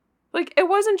 Like, it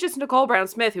wasn't just Nicole Brown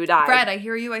Smith who died. Fred, I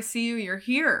hear you. I see you. You're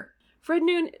here. Fred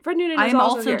Noonan is I'm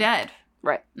also here. dead.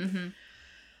 Right.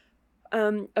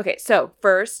 Mm-hmm. Okay, so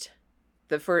first,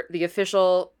 the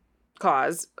official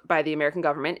cause by the American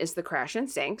government is the crash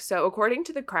and sink. So according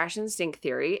to the crash and sink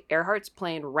theory, Earhart's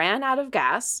plane ran out of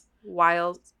gas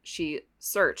while she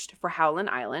searched for Howland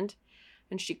Island,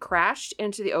 and she crashed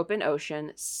into the open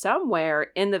ocean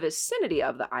somewhere in the vicinity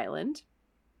of the island.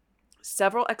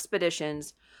 Several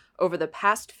expeditions over the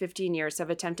past 15 years have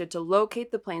attempted to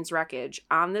locate the plane's wreckage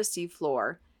on the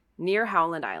seafloor near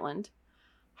Howland Island.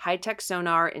 High-tech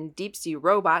sonar and deep-sea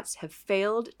robots have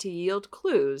failed to yield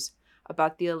clues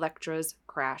about the Electra's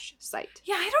crash site.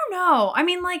 Yeah, I don't know. I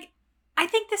mean, like, I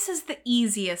think this is the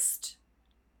easiest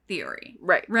theory.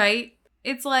 Right. Right?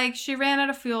 It's like she ran out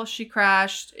of fuel, she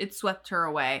crashed, it swept her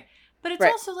away. But it's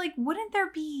also like, wouldn't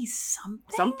there be something?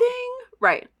 Something?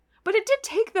 Right. But it did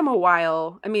take them a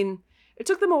while. I mean, it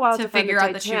took them a while to figure find out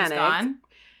the that she was Titanic. gone.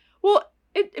 Well,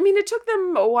 it took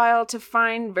them a while to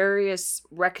find various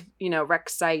wreck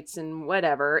sites and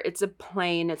whatever. It's a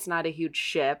plane. It's not a huge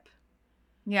ship.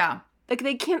 Yeah. Like,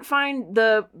 they can't find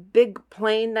the big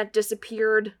plane that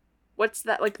disappeared. What's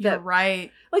that? Like, You're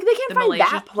right. Like, they can't The find Malaysia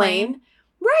that plane.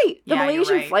 Right. The Yeah, you're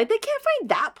Malaysian right. flight. They can't find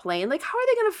that plane. Like, how are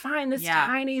they going to find this Yeah.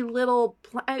 tiny little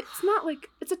plane? It's not like,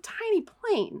 it's a tiny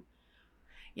plane.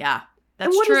 Yeah. That's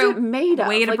And what true. is it made of?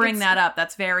 Way to Like, bring it's- that up.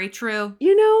 That's very true.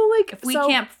 You know, like, If we so-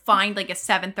 can't find like a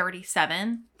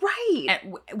 737 Right.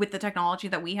 with the technology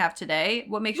that we have today,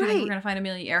 what makes you think Right. we're going to find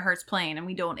Amelia Earhart's plane and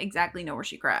we don't exactly know where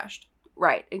she crashed?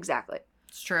 Right. Exactly.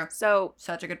 It's true. So,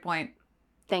 Such a good point.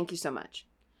 thank you so much.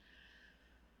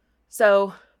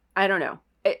 So, I don't know.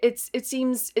 It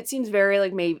seems very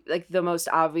like maybe like the most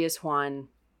obvious one.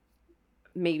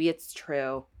 Maybe it's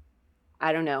true.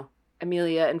 I don't know.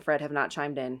 Amelia and Fred have not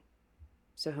chimed in,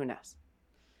 so who knows?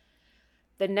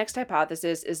 The next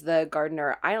hypothesis is the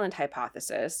Gardner Island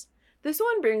hypothesis. This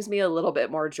one brings me a little bit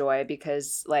more joy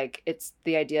because, like, it's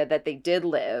the idea that they did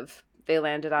live. They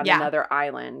landed on another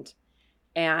island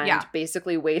and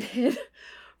basically waited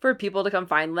for people to come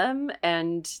find them,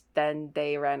 and then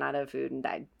they ran out of food and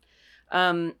died.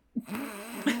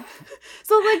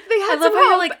 So, like, they had I love some how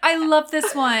you're hope. like, I love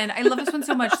this one. I love this one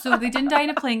so much. So they didn't die in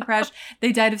a plane crash.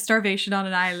 They died of starvation on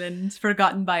an island,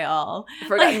 forgotten by all.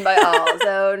 Forgotten by all.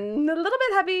 So, a little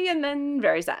bit heavy and then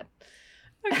very sad.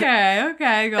 Okay,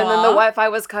 go And then the Wi-Fi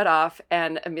was cut off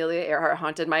and Amelia Earhart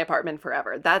haunted my apartment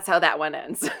forever. That's how that one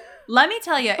ends. Let me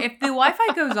tell you, if the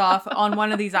Wi-Fi goes off on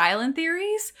one of these island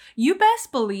theories, you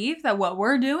best believe that what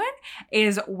we're doing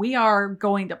is we are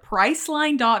going to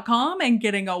Priceline.com and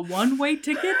getting a one-way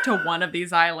ticket to one of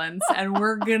these islands, and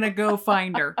we're going to go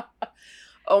find her.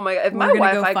 Oh my God. If my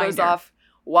Wi-Fi goes off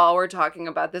while we're talking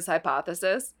about this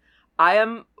hypothesis,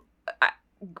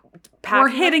 we're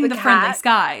hitting the friendly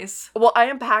skies. Well, I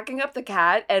am packing up the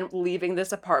cat and leaving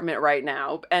this apartment right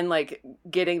now and, like,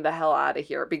 getting the hell out of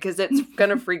here because it's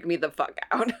gonna freak me the fuck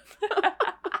out.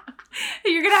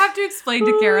 You're gonna have to explain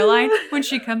to Caroline when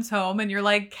she comes home and you're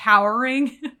like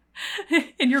cowering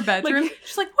in your bedroom. Like,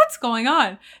 she's like, "What's going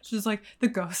on?" She's like, "The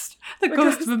ghost of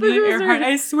Amelia the Earhart.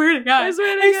 I swear to God, I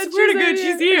swear to God,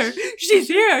 she's here. She's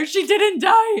here. She didn't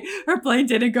die. Her plane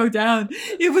didn't go down.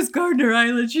 It was Gardner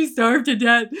Island. She starved to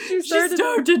death. She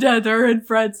starved to death. Her and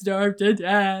Fred starved to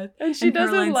death. And she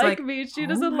doesn't Caroline's like me. She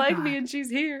doesn't like God. me and she's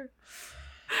here.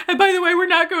 And by the way, we're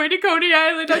not going to Coney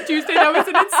Island on Tuesday. That was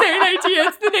an insane idea.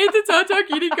 It's the Nathan's Hot Dog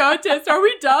Eating Contest. Are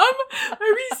we dumb? Are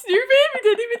we stupid? We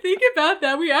didn't even think about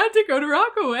that. We had to go to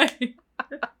Rockaway.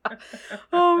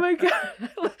 Oh my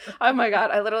God. Oh my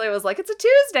God. I literally was like, it's a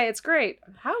Tuesday. It's great.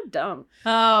 How dumb.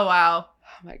 Oh, wow.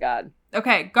 Oh my God.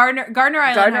 Okay, Gardner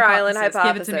Island hypothesis.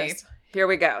 Give it to me. Here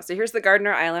we go. So here's the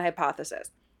Gardner Island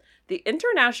hypothesis. The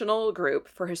International Group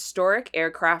for Historic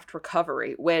Aircraft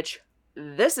Recovery, which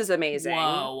this is amazing.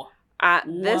 Whoa.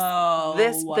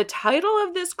 The title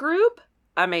of this group,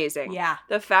 amazing. Yeah.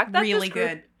 The fact that really this group,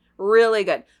 good. Really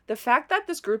good. The fact that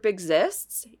this group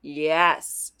exists,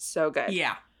 yes. So good.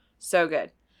 Yeah. So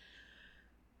good.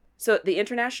 So the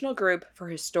International Group for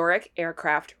Historic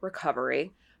Aircraft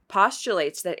Recovery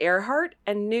postulates that Earhart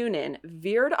and Noonan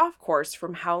veered off course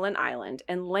from Howland Island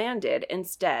and landed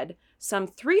instead some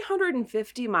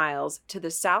 350 miles to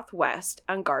the southwest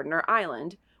on Gardner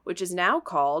Island, which is now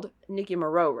called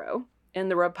Nikimaroro, in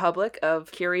the Republic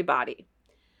of Kiribati.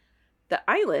 The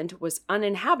island was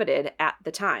uninhabited at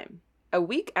the time. A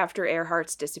week after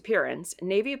Earhart's disappearance,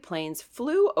 Navy planes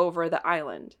flew over the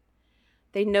island.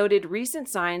 They noted recent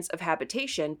signs of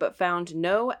habitation but found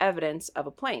no evidence of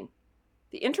a plane.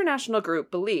 The international group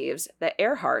believes that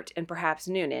Earhart and perhaps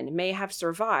Noonan may have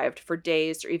survived for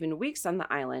days or even weeks on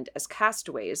the island as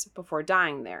castaways before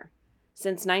dying there.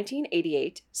 Since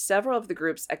 1988, several of the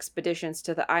group's expeditions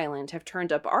to the island have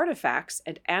turned up artifacts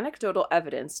and anecdotal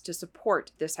evidence to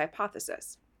support this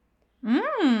hypothesis.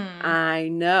 I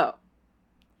know.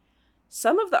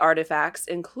 Some of the artifacts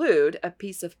include a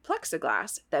piece of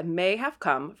plexiglass that may have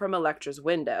come from Electra's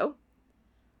window,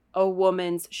 a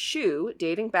woman's shoe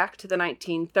dating back to the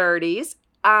 1930s.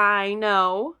 I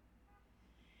know.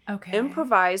 Okay.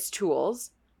 Improvised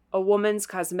tools, a woman's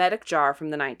cosmetic jar from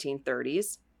the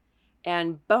 1930s,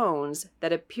 and bones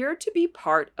that appear to be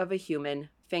part of a human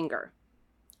finger.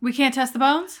 We can't test the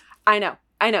bones? I know.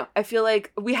 I feel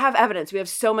like we have evidence. We have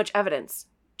so much evidence.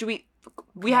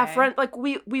 We have friends, like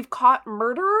we've caught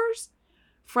murderers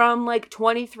from like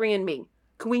 23andMe.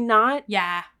 Can we not?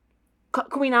 Yeah.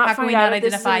 Can we not How can find we out not if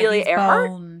this is identify Amelia these Earhart?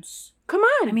 bones? Come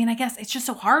on. I mean, I guess it's just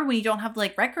so hard when you don't have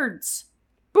like records.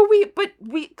 But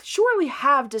we surely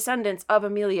have descendants of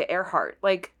Amelia Earhart.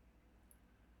 Like,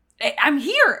 I'm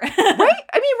here. right? I mean,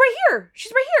 right here.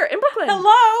 She's right here in Brooklyn.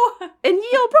 Hello. In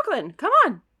ye old Brooklyn. Come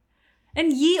on. In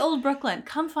ye old Brooklyn.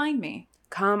 Come find me.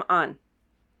 Come on.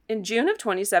 In June of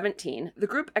 2017, the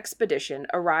group expedition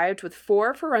arrived with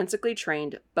 4 forensically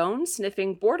trained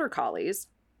bone-sniffing border collies.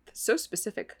 So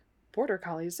specific. Border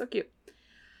collies, so cute.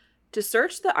 To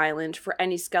search the island for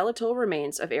any skeletal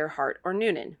remains of Earhart or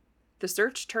Noonan. The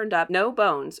search turned up no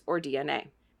bones or DNA.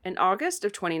 In August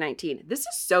of 2019, this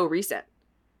is so recent.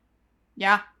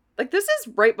 Yeah. Like, this is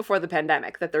right before the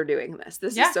pandemic that they're doing this.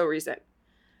 This is so recent.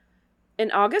 In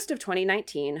August of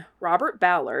 2019, Robert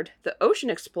Ballard, the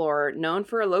ocean explorer known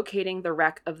for locating the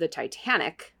wreck of the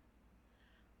Titanic,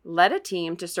 led a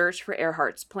team to search for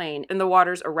Earhart's plane in the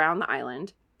waters around the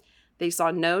island. They saw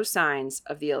no signs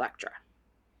of the Electra.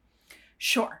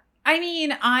 Sure. I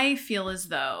mean, I feel as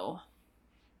though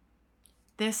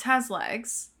this has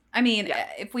legs. I mean,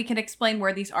 if we can explain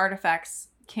where these artifacts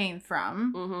came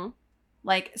from,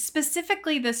 like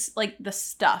specifically this, like the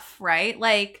stuff, right?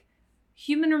 Like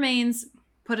human remains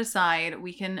put aside,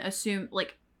 we can assume,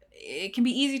 like, it can be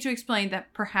easy to explain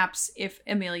that perhaps if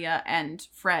Amelia and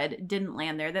Fred didn't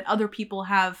land there, that other people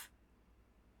have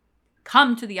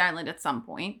come to the island at some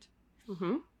point.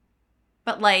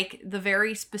 But like the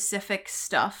very specific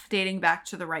stuff dating back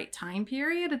to the right time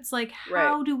period, it's like,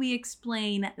 how do we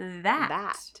explain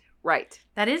that? Right.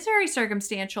 That is very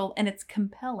circumstantial and it's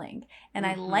compelling. And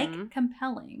I like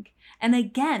compelling. And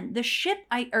again, the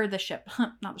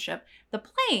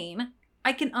plane,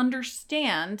 I can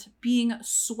understand being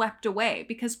swept away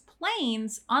because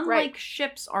planes, unlike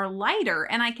ships, are lighter.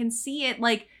 And I can see it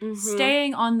like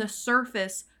staying on the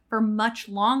surface for much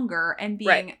longer and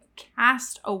being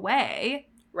cast away.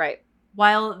 Right.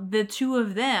 While the two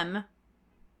of them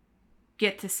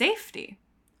get to safety.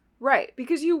 Right,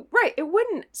 because it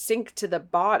wouldn't sink to the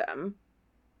bottom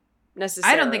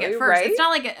necessarily. I don't think at first. It's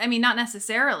not like, I mean, not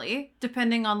necessarily,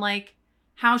 depending on like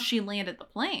how she landed the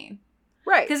plane.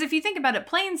 Right. Because if you think about it,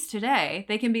 planes today,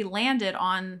 they can be landed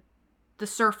on the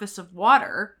surface of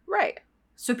water. Right.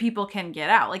 So people can get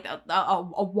out. Like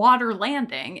a water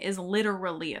landing is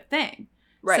literally a thing.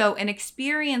 Right. So an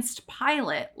experienced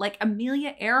pilot like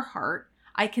Amelia Earhart,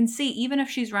 I can see, even if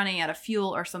she's running out of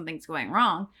fuel or something's going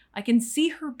wrong, I can see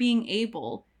her being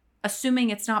able,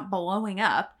 assuming it's not blowing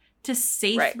up, to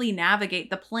safely navigate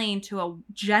the plane to a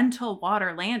gentle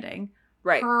water landing.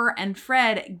 Right. Her and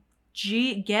Fred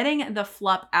getting the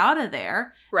flup out of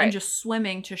there and just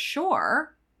swimming to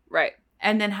shore. Right.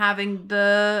 And then having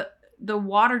the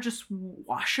water just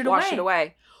wash it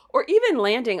away. Or even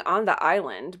landing on the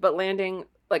island, but landing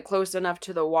like close enough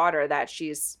to the water that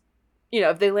she's,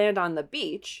 if they land on the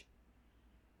beach,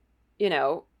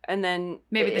 and then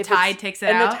maybe the tide takes it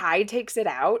out. And the tide takes it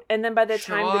out. And then by the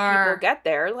time the people get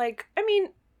there, like, I mean,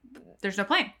 there's no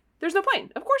plane. There's no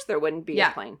plane. Of course there wouldn't be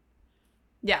a plane.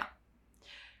 Yeah.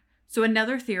 So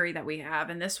another theory that we have,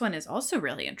 and this one is also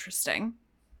really interesting,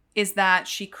 is that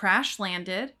she crash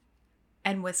landed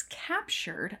and was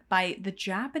captured by the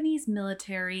Japanese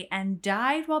military and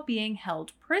died while being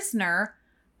held prisoner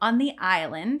on the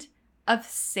island of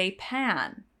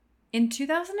Saipan in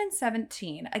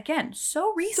 2017. Again,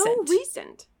 so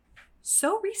recent.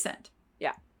 So recent.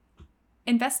 Yeah.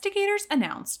 Investigators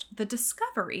announced the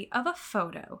discovery of a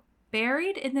photo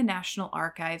buried in the National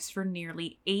Archives for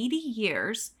nearly 80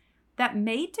 years that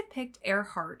may depict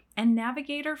Earhart and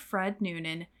navigator Fred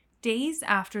Noonan days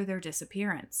after their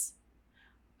disappearance.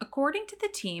 According to the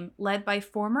team led by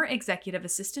former Executive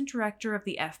Assistant Director of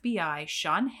the FBI,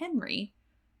 Sean Henry,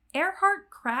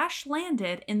 Earhart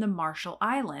crash-landed in the Marshall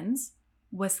Islands,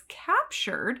 was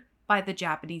captured by the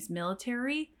Japanese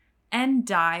military, and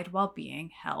died while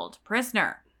being held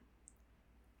prisoner.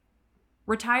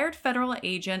 Retired federal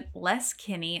agent Les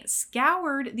Kinney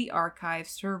scoured the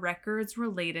archives for records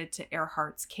related to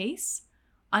Earhart's case,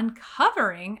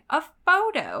 uncovering a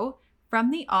photo from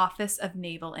the Office of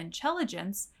Naval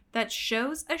Intelligence that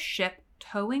shows a ship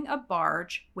towing a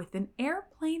barge with an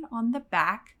airplane on the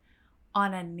back.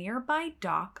 On a nearby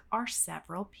dock are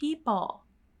several people.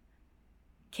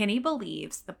 Kinney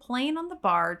believes the plane on the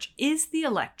barge is the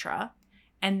Electra,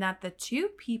 and that two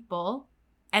of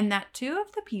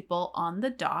the people on the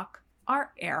dock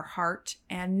are Earhart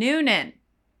and Noonan.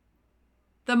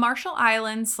 The Marshall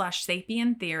Islands /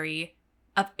 Sapien theory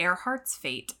of Earhart's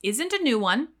fate isn't a new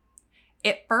one.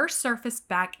 It first surfaced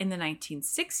back in the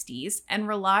 1960s and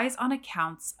relies on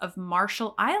accounts of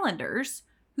Marshall Islanders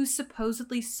who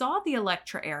supposedly saw the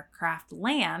Electra aircraft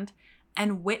land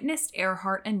and witnessed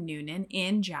Earhart and Noonan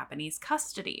in Japanese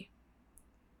custody.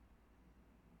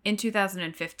 In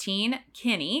 2015,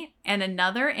 Kinney and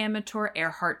another amateur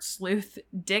Earhart sleuth,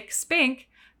 Dick Spink,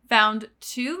 found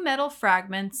 2 metal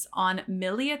fragments on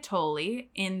Amelia Atoll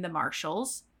in the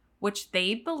Marshalls, which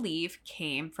they believe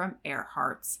came from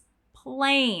Earhart's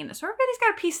plane. So everybody's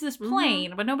got a piece of this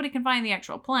plane, but nobody can find the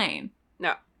actual plane.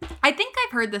 No. I think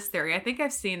I've heard this theory. I think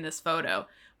I've seen this photo.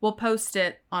 We'll post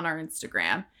it on our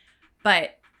Instagram.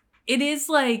 But it is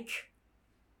like,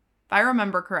 if I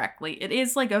remember correctly, it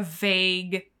is like a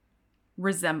vague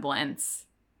resemblance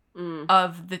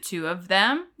of the 2 of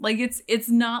them. Like it's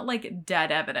not like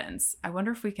dead evidence. I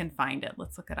wonder if we can find it.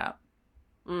 Let's look it up.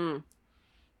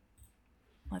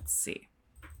 Let's see.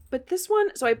 But this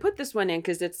one, so I put this one in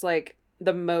because it's like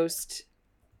the most,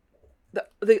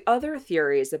 the other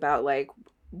theories about like,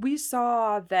 we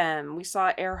saw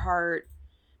Earhart,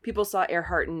 people saw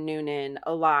Earhart and Noonan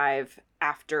alive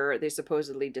after they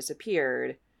supposedly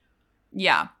disappeared.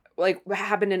 Yeah. Like,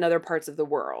 happened in other parts of the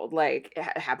world. Like,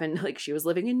 it happened, like, she was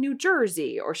living in New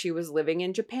Jersey, or she was living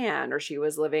in Japan, or she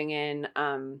was living in,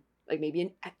 like,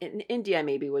 maybe in India,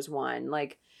 maybe was one.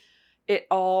 Like, it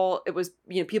was,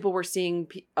 you know, people were seeing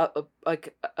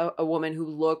a woman who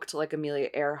looked like Amelia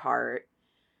Earhart.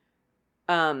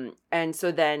 And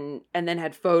then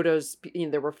had photos, you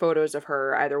know, there were photos of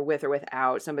her either with or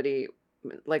without somebody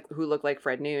like who looked like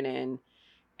Fred Noonan,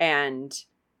 and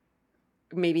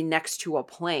maybe next to a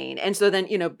plane. And so then,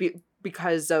 you know,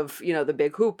 because of, you know, the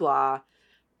big hoopla,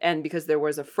 and because there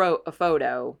was a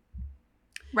photo,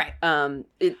 right. And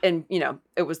you know,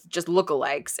 it was just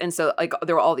lookalikes. And so like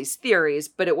there were all these theories,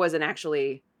 but it wasn't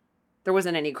actually, there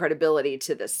wasn't any credibility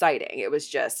to the sighting. It was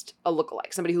just a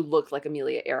lookalike, somebody who looked like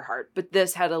Amelia Earhart. But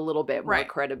this had a little bit more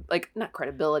not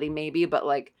credibility maybe, but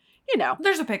like, you know.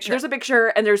 There's a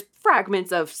picture and there's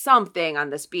fragments of something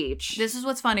on this beach. This is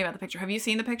what's funny about the picture. Have you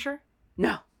seen the picture?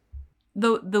 No.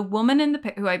 The woman in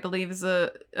the who I believe is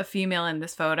a female in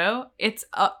this photo, it's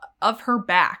of her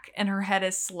back and her head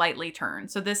is slightly turned.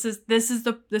 So this is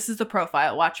the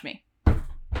profile. Watch me.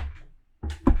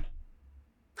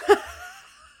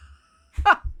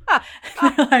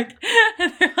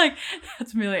 they're like,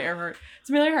 that's Amelia Earhart. It's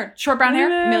Amelia Earhart. Short brown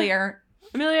hair. Amelia Earhart.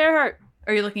 Amelia Earhart.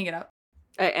 Are you looking it up?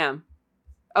 I am.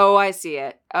 Oh, I see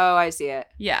it.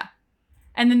 Yeah.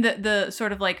 And then the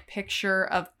sort of like picture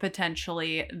of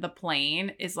potentially the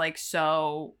plane is like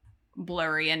so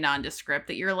blurry and nondescript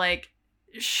that you're like,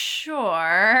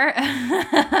 sure.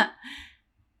 I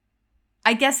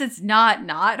guess it's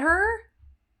not her.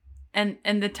 And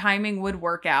the timing would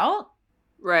work out.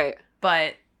 Right.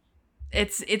 But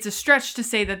it's a stretch to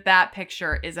say that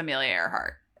picture is Amelia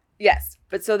Earhart. Yes.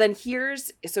 But so then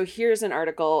here's an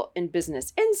article in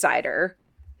Business Insider.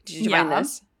 Did you find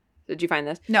this? Did you find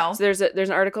this? No. So there's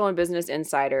an article in Business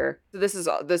Insider. So this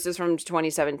is from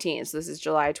 2017. So this is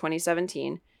July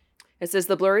 2017. It says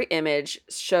the blurry image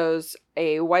shows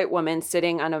a white woman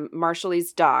sitting on a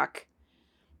Marshallese dock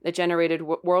that generated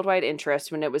worldwide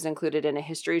interest when it was included in a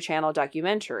History Channel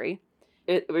documentary.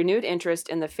 It renewed interest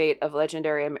in the fate of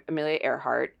legendary Amelia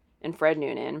Earhart and Fred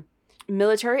Noonan.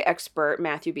 Military expert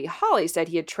Matthew B. Hawley said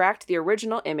he had tracked the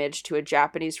original image to a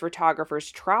Japanese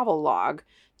photographer's travel log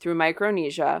through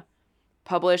Micronesia,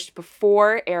 published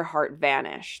before Earhart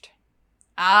vanished.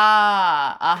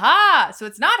 Aha! So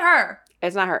it's not her.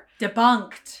 It's not her.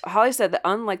 Debunked. Hawley said that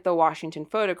unlike the Washington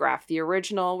photograph, the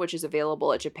original, which is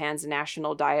available at Japan's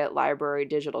National Diet Library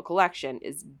digital collection,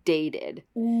 is dated.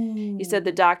 Ooh. He said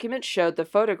the document showed the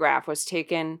photograph was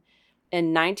taken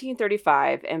in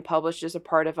 1935 and published as a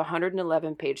part of a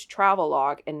 111-page travel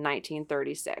log in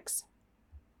 1936.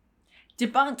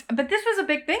 Debunked. But this was a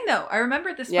big thing, though. I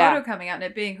remember this photo coming out and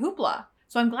it being hoopla.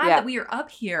 So I'm glad that we are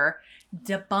up here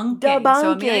debunking.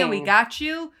 So Amelia, we got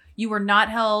you. You were not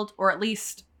held, or at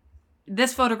least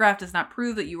this photograph does not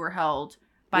prove that you were held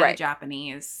by the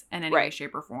Japanese in any way,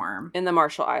 shape, or form. In the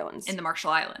Marshall Islands.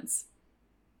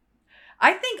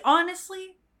 I think,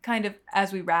 honestly, kind of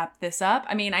as we wrap this up,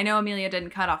 I mean, I know Amelia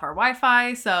didn't cut off our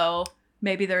Wi-Fi, so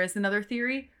maybe there is another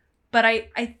theory. But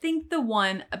I think the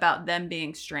one about them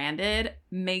being stranded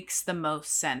makes the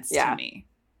most sense to me.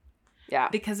 Yeah.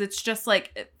 Because it's just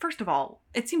like, first of all,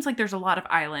 it seems like there's a lot of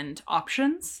island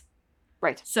options.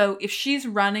 Right. So if she's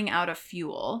running out of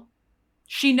fuel,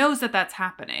 she knows that that's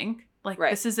happening. Like,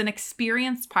 this is an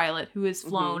experienced pilot who has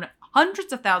flown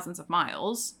hundreds of thousands of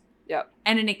miles. Yep.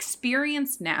 And an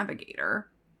experienced navigator.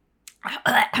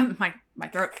 my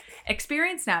throat.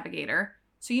 Experienced navigator.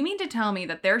 So you mean to tell me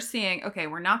that they're saying, okay,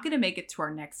 we're not going to make it to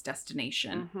our next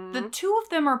destination. The two of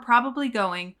them are probably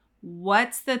going,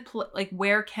 what's the,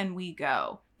 where can we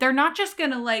go? They're not just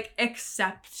going to, like,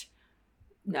 accept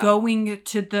going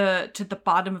to the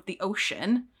bottom of the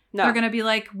ocean. No. They're going to be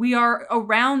like, we are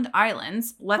around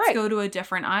islands. Let's go to a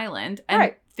different island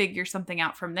and figure something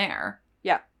out from there.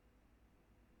 Yeah.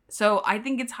 So I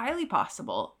think it's highly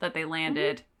possible that they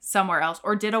landed somewhere else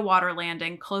or did a water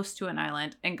landing close to an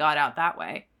island and got out that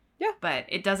way. Yeah. But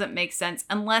it doesn't make sense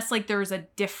unless, like, there's a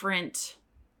different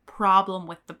problem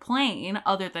with the plane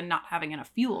other than not having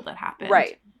enough fuel that happened.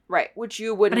 Right. Which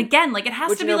you wouldn't. But again, like, it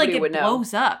has to be like it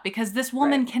blows up because this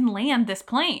woman can land this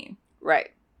plane.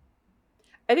 Right.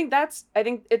 I think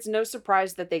it's no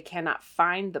surprise that they cannot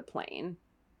find the plane.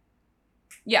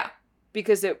 Yeah.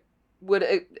 Because it would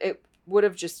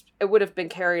have been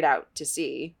carried out to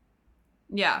sea.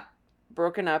 Yeah.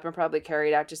 Broken up and probably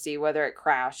carried out to sea, whether it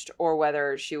crashed or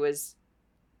whether she was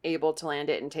able to land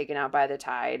it and taken out by the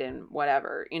tide and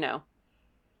whatever, you know.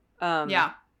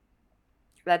 Yeah.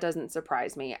 That doesn't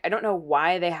surprise me. I don't know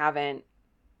why they haven't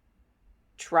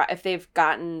tried, if they've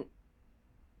gotten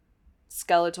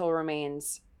skeletal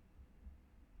remains,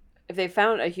 if they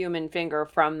found a human finger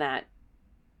from that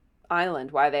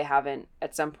island, why they haven't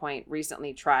at some point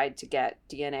recently tried to get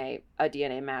a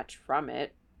DNA match from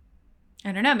it.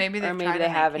 I don't know. Maybe they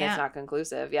have and it's not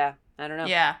conclusive. Yeah, I don't know.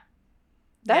 Yeah,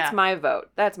 that's my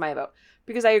vote.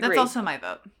 Because I agree. That's also my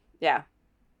vote. Yeah,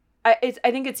 I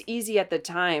think it's easy at the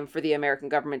time for the American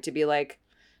government to be like,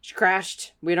 she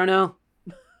crashed. We don't know.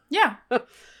 Yeah, but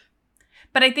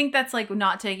I think that's, like,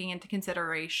 not taking into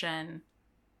consideration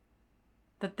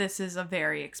that this is a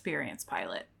very experienced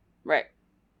pilot, right?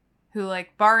 Who,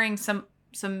 like, barring some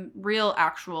real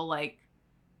actual, like,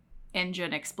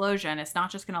 engine explosion, it's not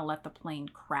just gonna let the plane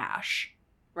crash.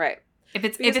 Right. If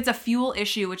it's a fuel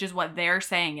issue, which is what they're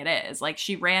saying it is, like,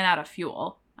 she ran out of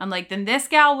fuel, I'm like, then this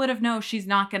gal would have known she's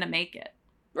not gonna make it.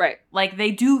 Right. Like, they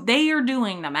are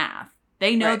doing the math.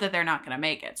 They know that they're not gonna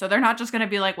make it. So they're not just gonna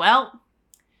be like, well,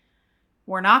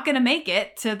 we're not gonna make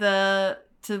it to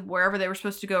wherever they were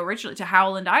supposed to go originally, to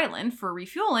Howland Island for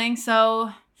refueling.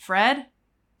 So, Fred,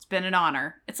 it's been an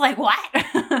honor. It's like, what?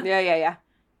 Yeah.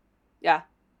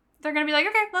 They're going to be like,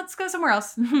 okay, let's go somewhere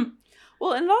else.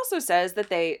 Well, and it also says that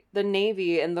the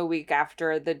Navy in the week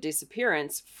after the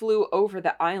disappearance flew over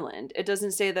the island. It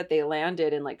doesn't say that they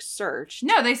landed and, like, searched.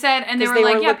 No, they said, and they were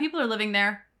like, yeah, people are living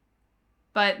there,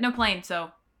 but no plane, so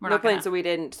we're not going to. So we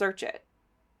didn't search it.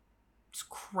 It's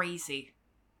crazy.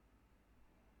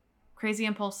 Crazy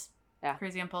impulse. Yeah.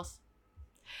 Crazy impulse.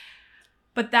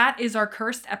 But that is our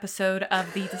cursed episode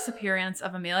of the disappearance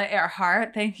of Amelia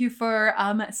Earhart. Thank you for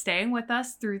staying with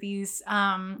us through these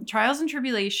trials and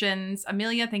tribulations.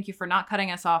 Amelia, thank you for not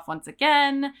cutting us off once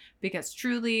again, because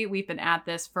truly we've been at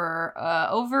this for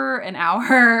over an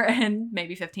hour and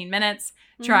maybe 15 minutes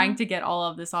trying to get all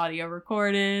of this audio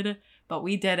recorded. But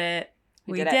we did it.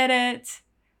 We did it.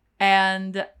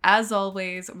 And as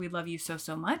always, we love you so,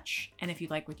 so much. And if you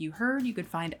like what you heard, you could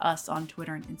find us on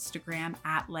Twitter and Instagram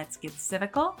at Let's Get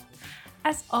Civical.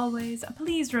 As always,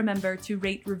 please remember to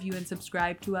rate, review, and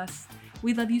subscribe to us.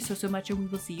 We love you so, so much, and we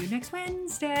will see you next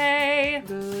Wednesday.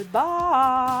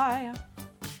 Goodbye.